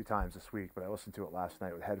record a few times this week, but I listened to it last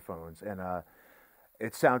night with headphones, and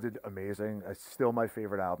It sounded amazing. It's still my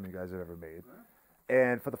favorite album you guys have ever made.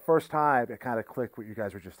 And for the first time, it kind of clicked what you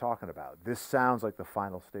guys were just talking about. This sounds like the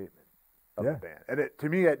final statement of the band. And to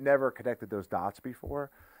me, it never connected those dots before.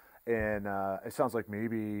 And it sounds like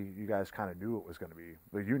maybe you guys kind of knew it was going to be,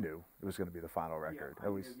 well, you knew it was going to be the final record. I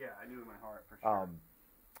knew in my heart, for sure.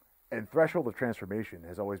 And Threshold of Transformation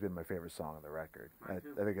has always been my favorite song on the record. I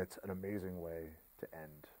think it's an amazing way to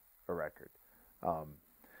end a record.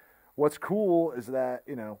 What's cool is that,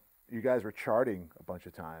 you guys were charting a bunch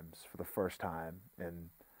of times for the first time. And,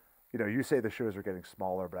 you say the shows are getting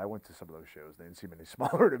smaller, but I went to some of those shows. They didn't seem any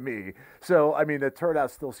smaller to me. So, I mean, the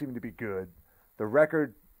turnout still seemed to be good. The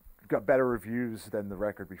record got better reviews than the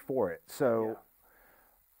record before it. So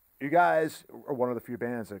you guys are one of the few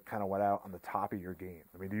bands that kind of went out on the top of your game.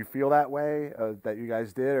 I mean, do you feel that way that you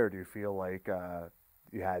guys did, or do you feel like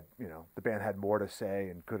you had, the band had more to say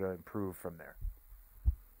and could have improved from there?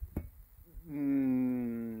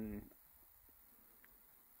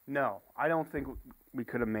 No, I don't think we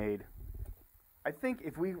could have made. I think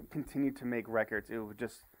if we continued to make records, it would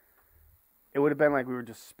have been like we were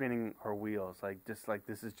just spinning our wheels, like this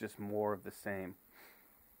is just more of the same.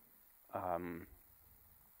 And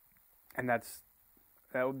that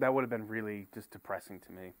would have been really just depressing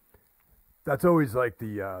to me. That's always like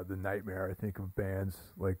the nightmare, I think, of bands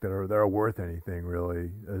like that are worth anything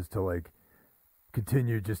really, is to like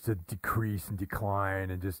continue just to decrease and decline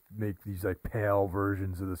and just make these like pale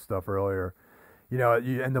versions of the stuff earlier.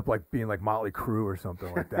 You end up like being like Motley Crue or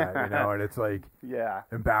something like that, and it's like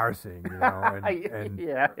embarrassing, and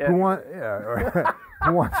who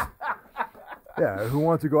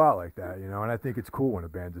wants to go out like that, and I think it's cool when a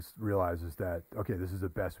band just realizes that, okay, this is the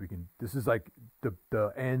best we can, this is like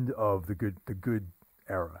the end of the good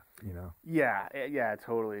era, Yeah,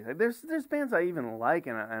 totally. Like, there's bands I even like,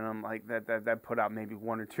 and I'm like that put out maybe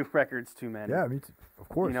one or two records too many. Yeah, I mean, of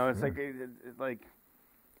course. It's like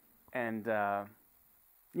and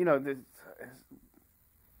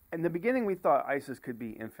in the beginning we thought ISIS could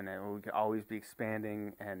be infinite, or we could always be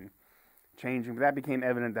expanding and changing, but that became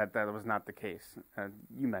evident that was not the case.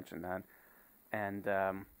 You mentioned that, and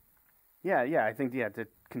I think to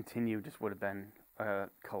continue just would have been a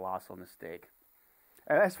colossal mistake.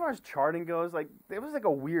 As far as charting goes, like, it was like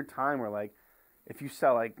a weird time where, like, if you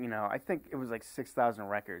sell, like, I think it was like 6,000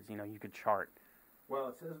 records, you could chart. Well,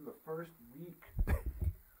 it says in the first week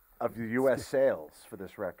of the U.S. sales for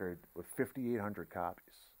this record with 5,800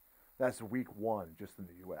 copies. That's week one just in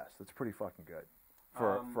the U.S. That's pretty fucking good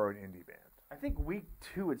for an indie band. I think week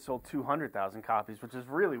 2 it sold 200,000 copies, which is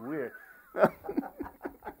really weird.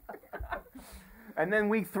 And then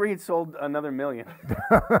week 3 it sold another million.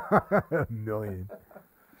 A million.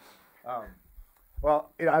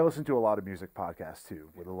 Well, I listen to a lot of music podcasts too,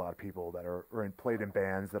 with a lot of people that played in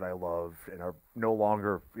bands that I love and are no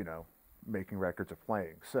longer, making records or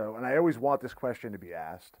playing. So, and I always want this question to be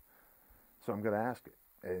asked, so I'm going to ask it.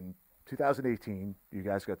 In 2018, you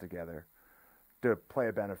guys got together to play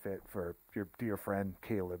a benefit for your dear friend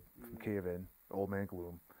Caleb from Cave-In, Old Man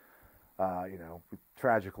Gloom. We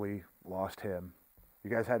tragically lost him.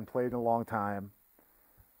 You guys hadn't played in a long time.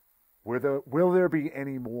 Will there be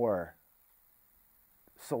any more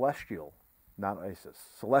Celestial, not ISIS,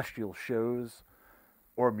 Celestial shows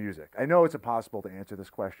or music? I know it's impossible to answer this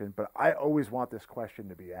question, but I always want this question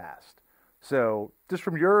to be asked. So, just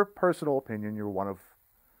from your personal opinion, you're one of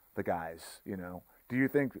the guys, do you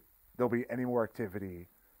think there'll be any more activity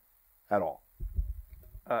at all?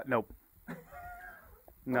 Nope.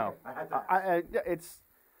 No. Okay,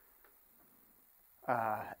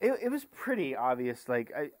 it was pretty obvious,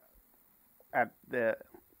 like, at the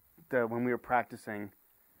when we were practicing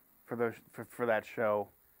for that show,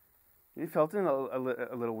 it felt a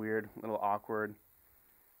little weird, a little awkward,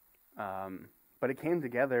 but it came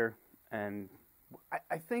together, and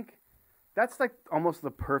I think that's like almost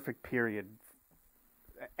the perfect period,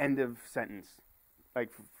 end of sentence, like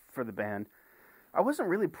for the band. I wasn't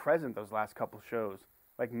really present those last couple shows,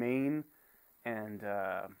 like Maine and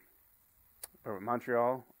or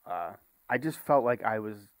Montreal. I just felt like I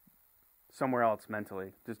was somewhere else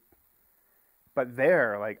mentally. But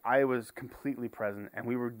there, like, I was completely present, and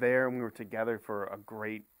we were there, and we were together for a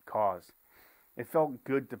great cause. It felt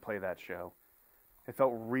good to play that show. It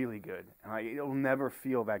felt really good, and it'll never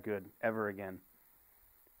feel that good ever again.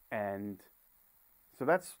 And so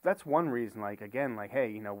that's one reason. Like, again, like,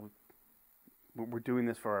 hey, we're doing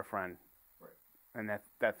this for our friend, right? And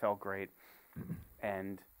that felt great.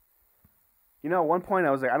 And at one point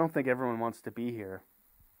I was like, I don't think everyone wants to be here.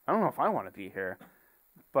 I don't know if I want to be here,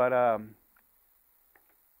 but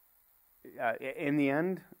in the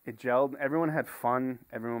end, it gelled. Everyone had fun.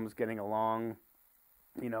 Everyone was getting along.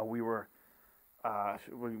 you know, we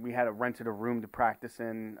had rented a room to practice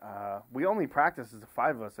in. We only practiced as the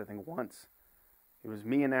five of us, I think, once. It was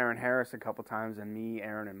me and Aaron Harris a couple times, and me,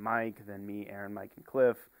 Aaron, and Mike. Then me, Aaron, Mike, and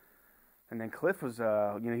Cliff. And then Cliff was,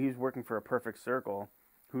 he was working for a Perfect Circle,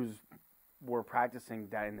 we're practicing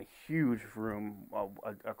down in the huge room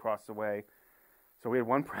across the way. So we had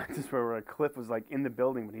one practice where Cliff was like in the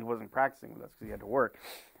building, but he wasn't practicing with us because he had to work.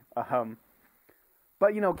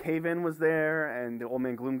 But, you know, Cave-In was there, and the Old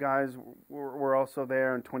Man Gloom guys were also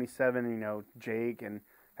there, and 27, you know, Jake, and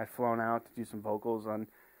had flown out to do some vocals on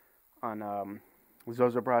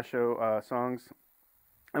Zozo Brasho songs.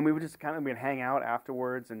 And we would just we'd hang out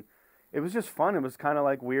afterwards, and it was just fun. It was kind of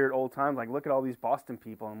like weird old times, like look at all these Boston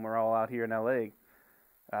people, and we're all out here in L.A.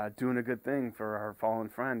 Doing a good thing for our fallen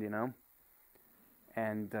friend, you know?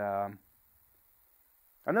 And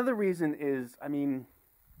another reason is, I mean,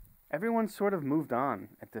 everyone's sort of moved on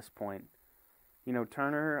at this point. You know,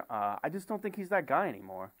 Turner, I just don't think he's that guy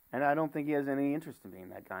anymore. And I don't think he has any interest in being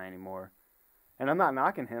that guy anymore. And I'm not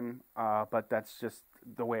knocking him, but that's just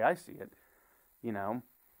the way I see it. You know,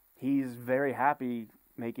 he's very happy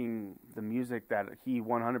making the music that he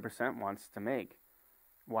 100% wants to make.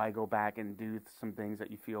 Why go back and do some things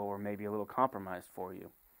that you feel were maybe a little compromised for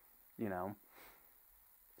you, you know?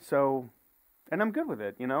 So, and I'm good with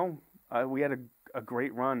it, you know? We had a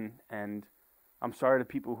great run, and I'm sorry to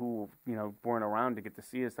people who, you know, weren't around to get to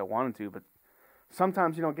see us that wanted to, but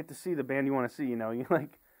sometimes you don't get to see the band you want to see, you know? You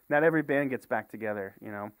like, not every band gets back together,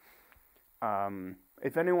 you know?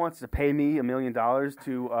 If anyone wants to pay me $1 million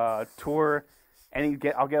to tour,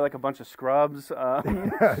 I'll get like a bunch of scrubs.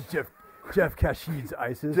 Jeff Cashide's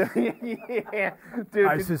Isis. Yeah, dude.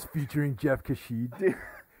 Isis featuring Jeff Cashide.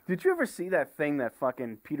 Did you ever see that thing that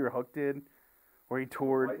fucking Peter Hook did, where he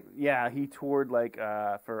toured? Right. Yeah, he toured like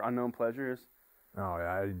for Unknown Pleasures. Oh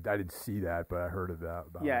yeah, I didn't see that, but I heard about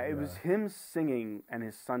yeah, it was him singing and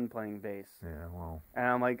his son playing bass. Yeah, well. And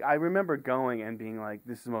I'm like, I remember going and being like,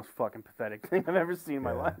 this is the most fucking pathetic thing I've ever seen in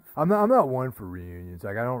my life. I'm not one for reunions.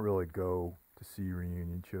 Like, I don't really go to see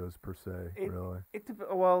reunion shows per se, really.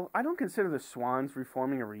 Well, I don't consider the Swans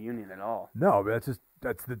reforming a reunion at all. No, but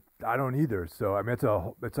I don't either. So I mean,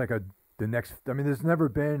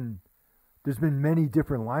 there's been many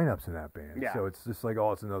different lineups in that band. Yeah. So it's just like,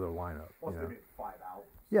 oh, it's another lineup. Plus, they made 5 albums.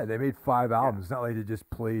 Yeah, they made 5 albums. It's not like they just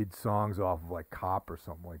played songs off of like Cop or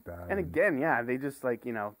something like that. And again, yeah, they just like,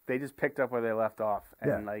 you know, they just picked up where they left off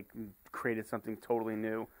and like created something totally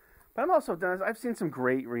new. But I've seen some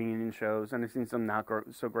great reunion shows, and I've seen some not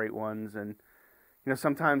so great ones. And, you know,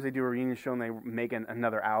 sometimes they do a reunion show and they make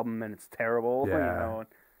another album and it's terrible. Yeah. You know.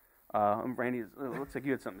 Randy, it looks like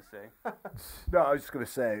you had something to say. No, I was just going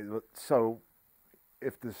to say, so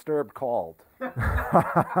if Disturbed called,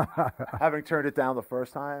 having turned it down the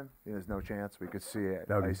first time, there's no chance we could see it.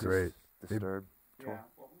 That would be great. Disturbed. Yeah.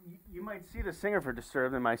 Well, you might see the singer for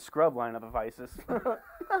Disturbed in my Scrub lineup of ISIS.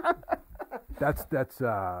 That's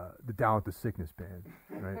the Down with the Sickness band,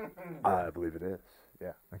 right? I believe it is.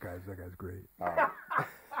 Yeah. That guy's great.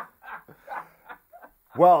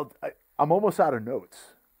 Well, I'm almost out of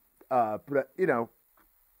notes. But, you know,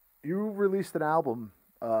 you released an album,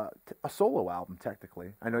 a solo album,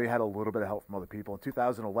 technically. I know you had a little bit of help from other people. In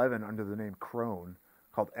 2011, under the name Crone,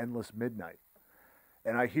 called Endless Midnight.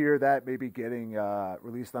 And I hear that maybe getting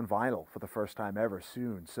released on vinyl for the first time ever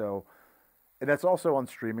soon. So, and that's also on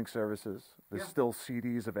streaming services. There's still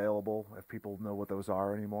CDs available, if people know what those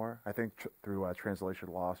are anymore. I think through Translation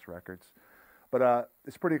Lost Records. But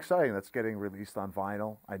it's pretty exciting that's getting released on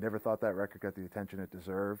vinyl. I never thought that record got the attention it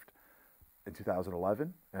deserved in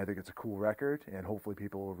 2011. And I think it's a cool record, and hopefully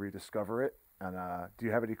people will rediscover it. And do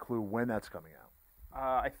you have any clue when that's coming out?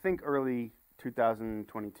 I think early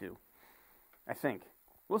 2022. I think.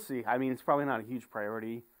 We'll see. I mean, it's probably not a huge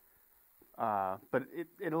priority, but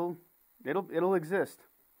it'll exist,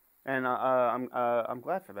 and I'm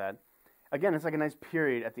glad for that. Again, it's like a nice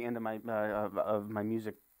period at the end of my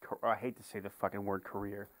music. I hate to say the fucking word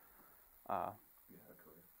career.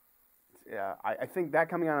 Yeah, I think that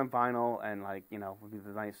coming out on vinyl and like, you know, would be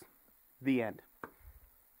the end.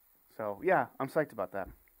 So yeah, I'm psyched about that.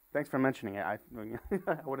 Thanks for mentioning it. I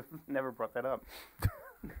would have never brought that up.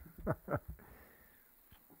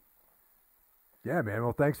 Yeah, man.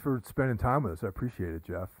 Well, thanks for spending time with us. I appreciate it,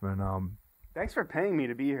 Jeff. And thanks for paying me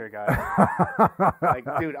to be here, guys. Like,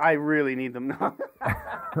 dude, I really need them now.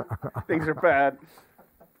 Things are bad.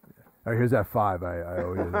 All right, here's that 5 I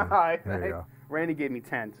owe you. There you go. Randy gave me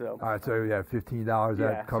 10, so. All right, so yeah, $15.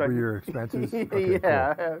 That cover your expenses. Okay,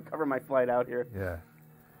 cool. Cover my flight out here. Yeah.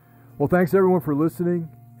 Well, thanks everyone for listening,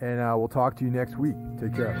 and we'll talk to you next week.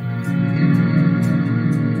 Take care.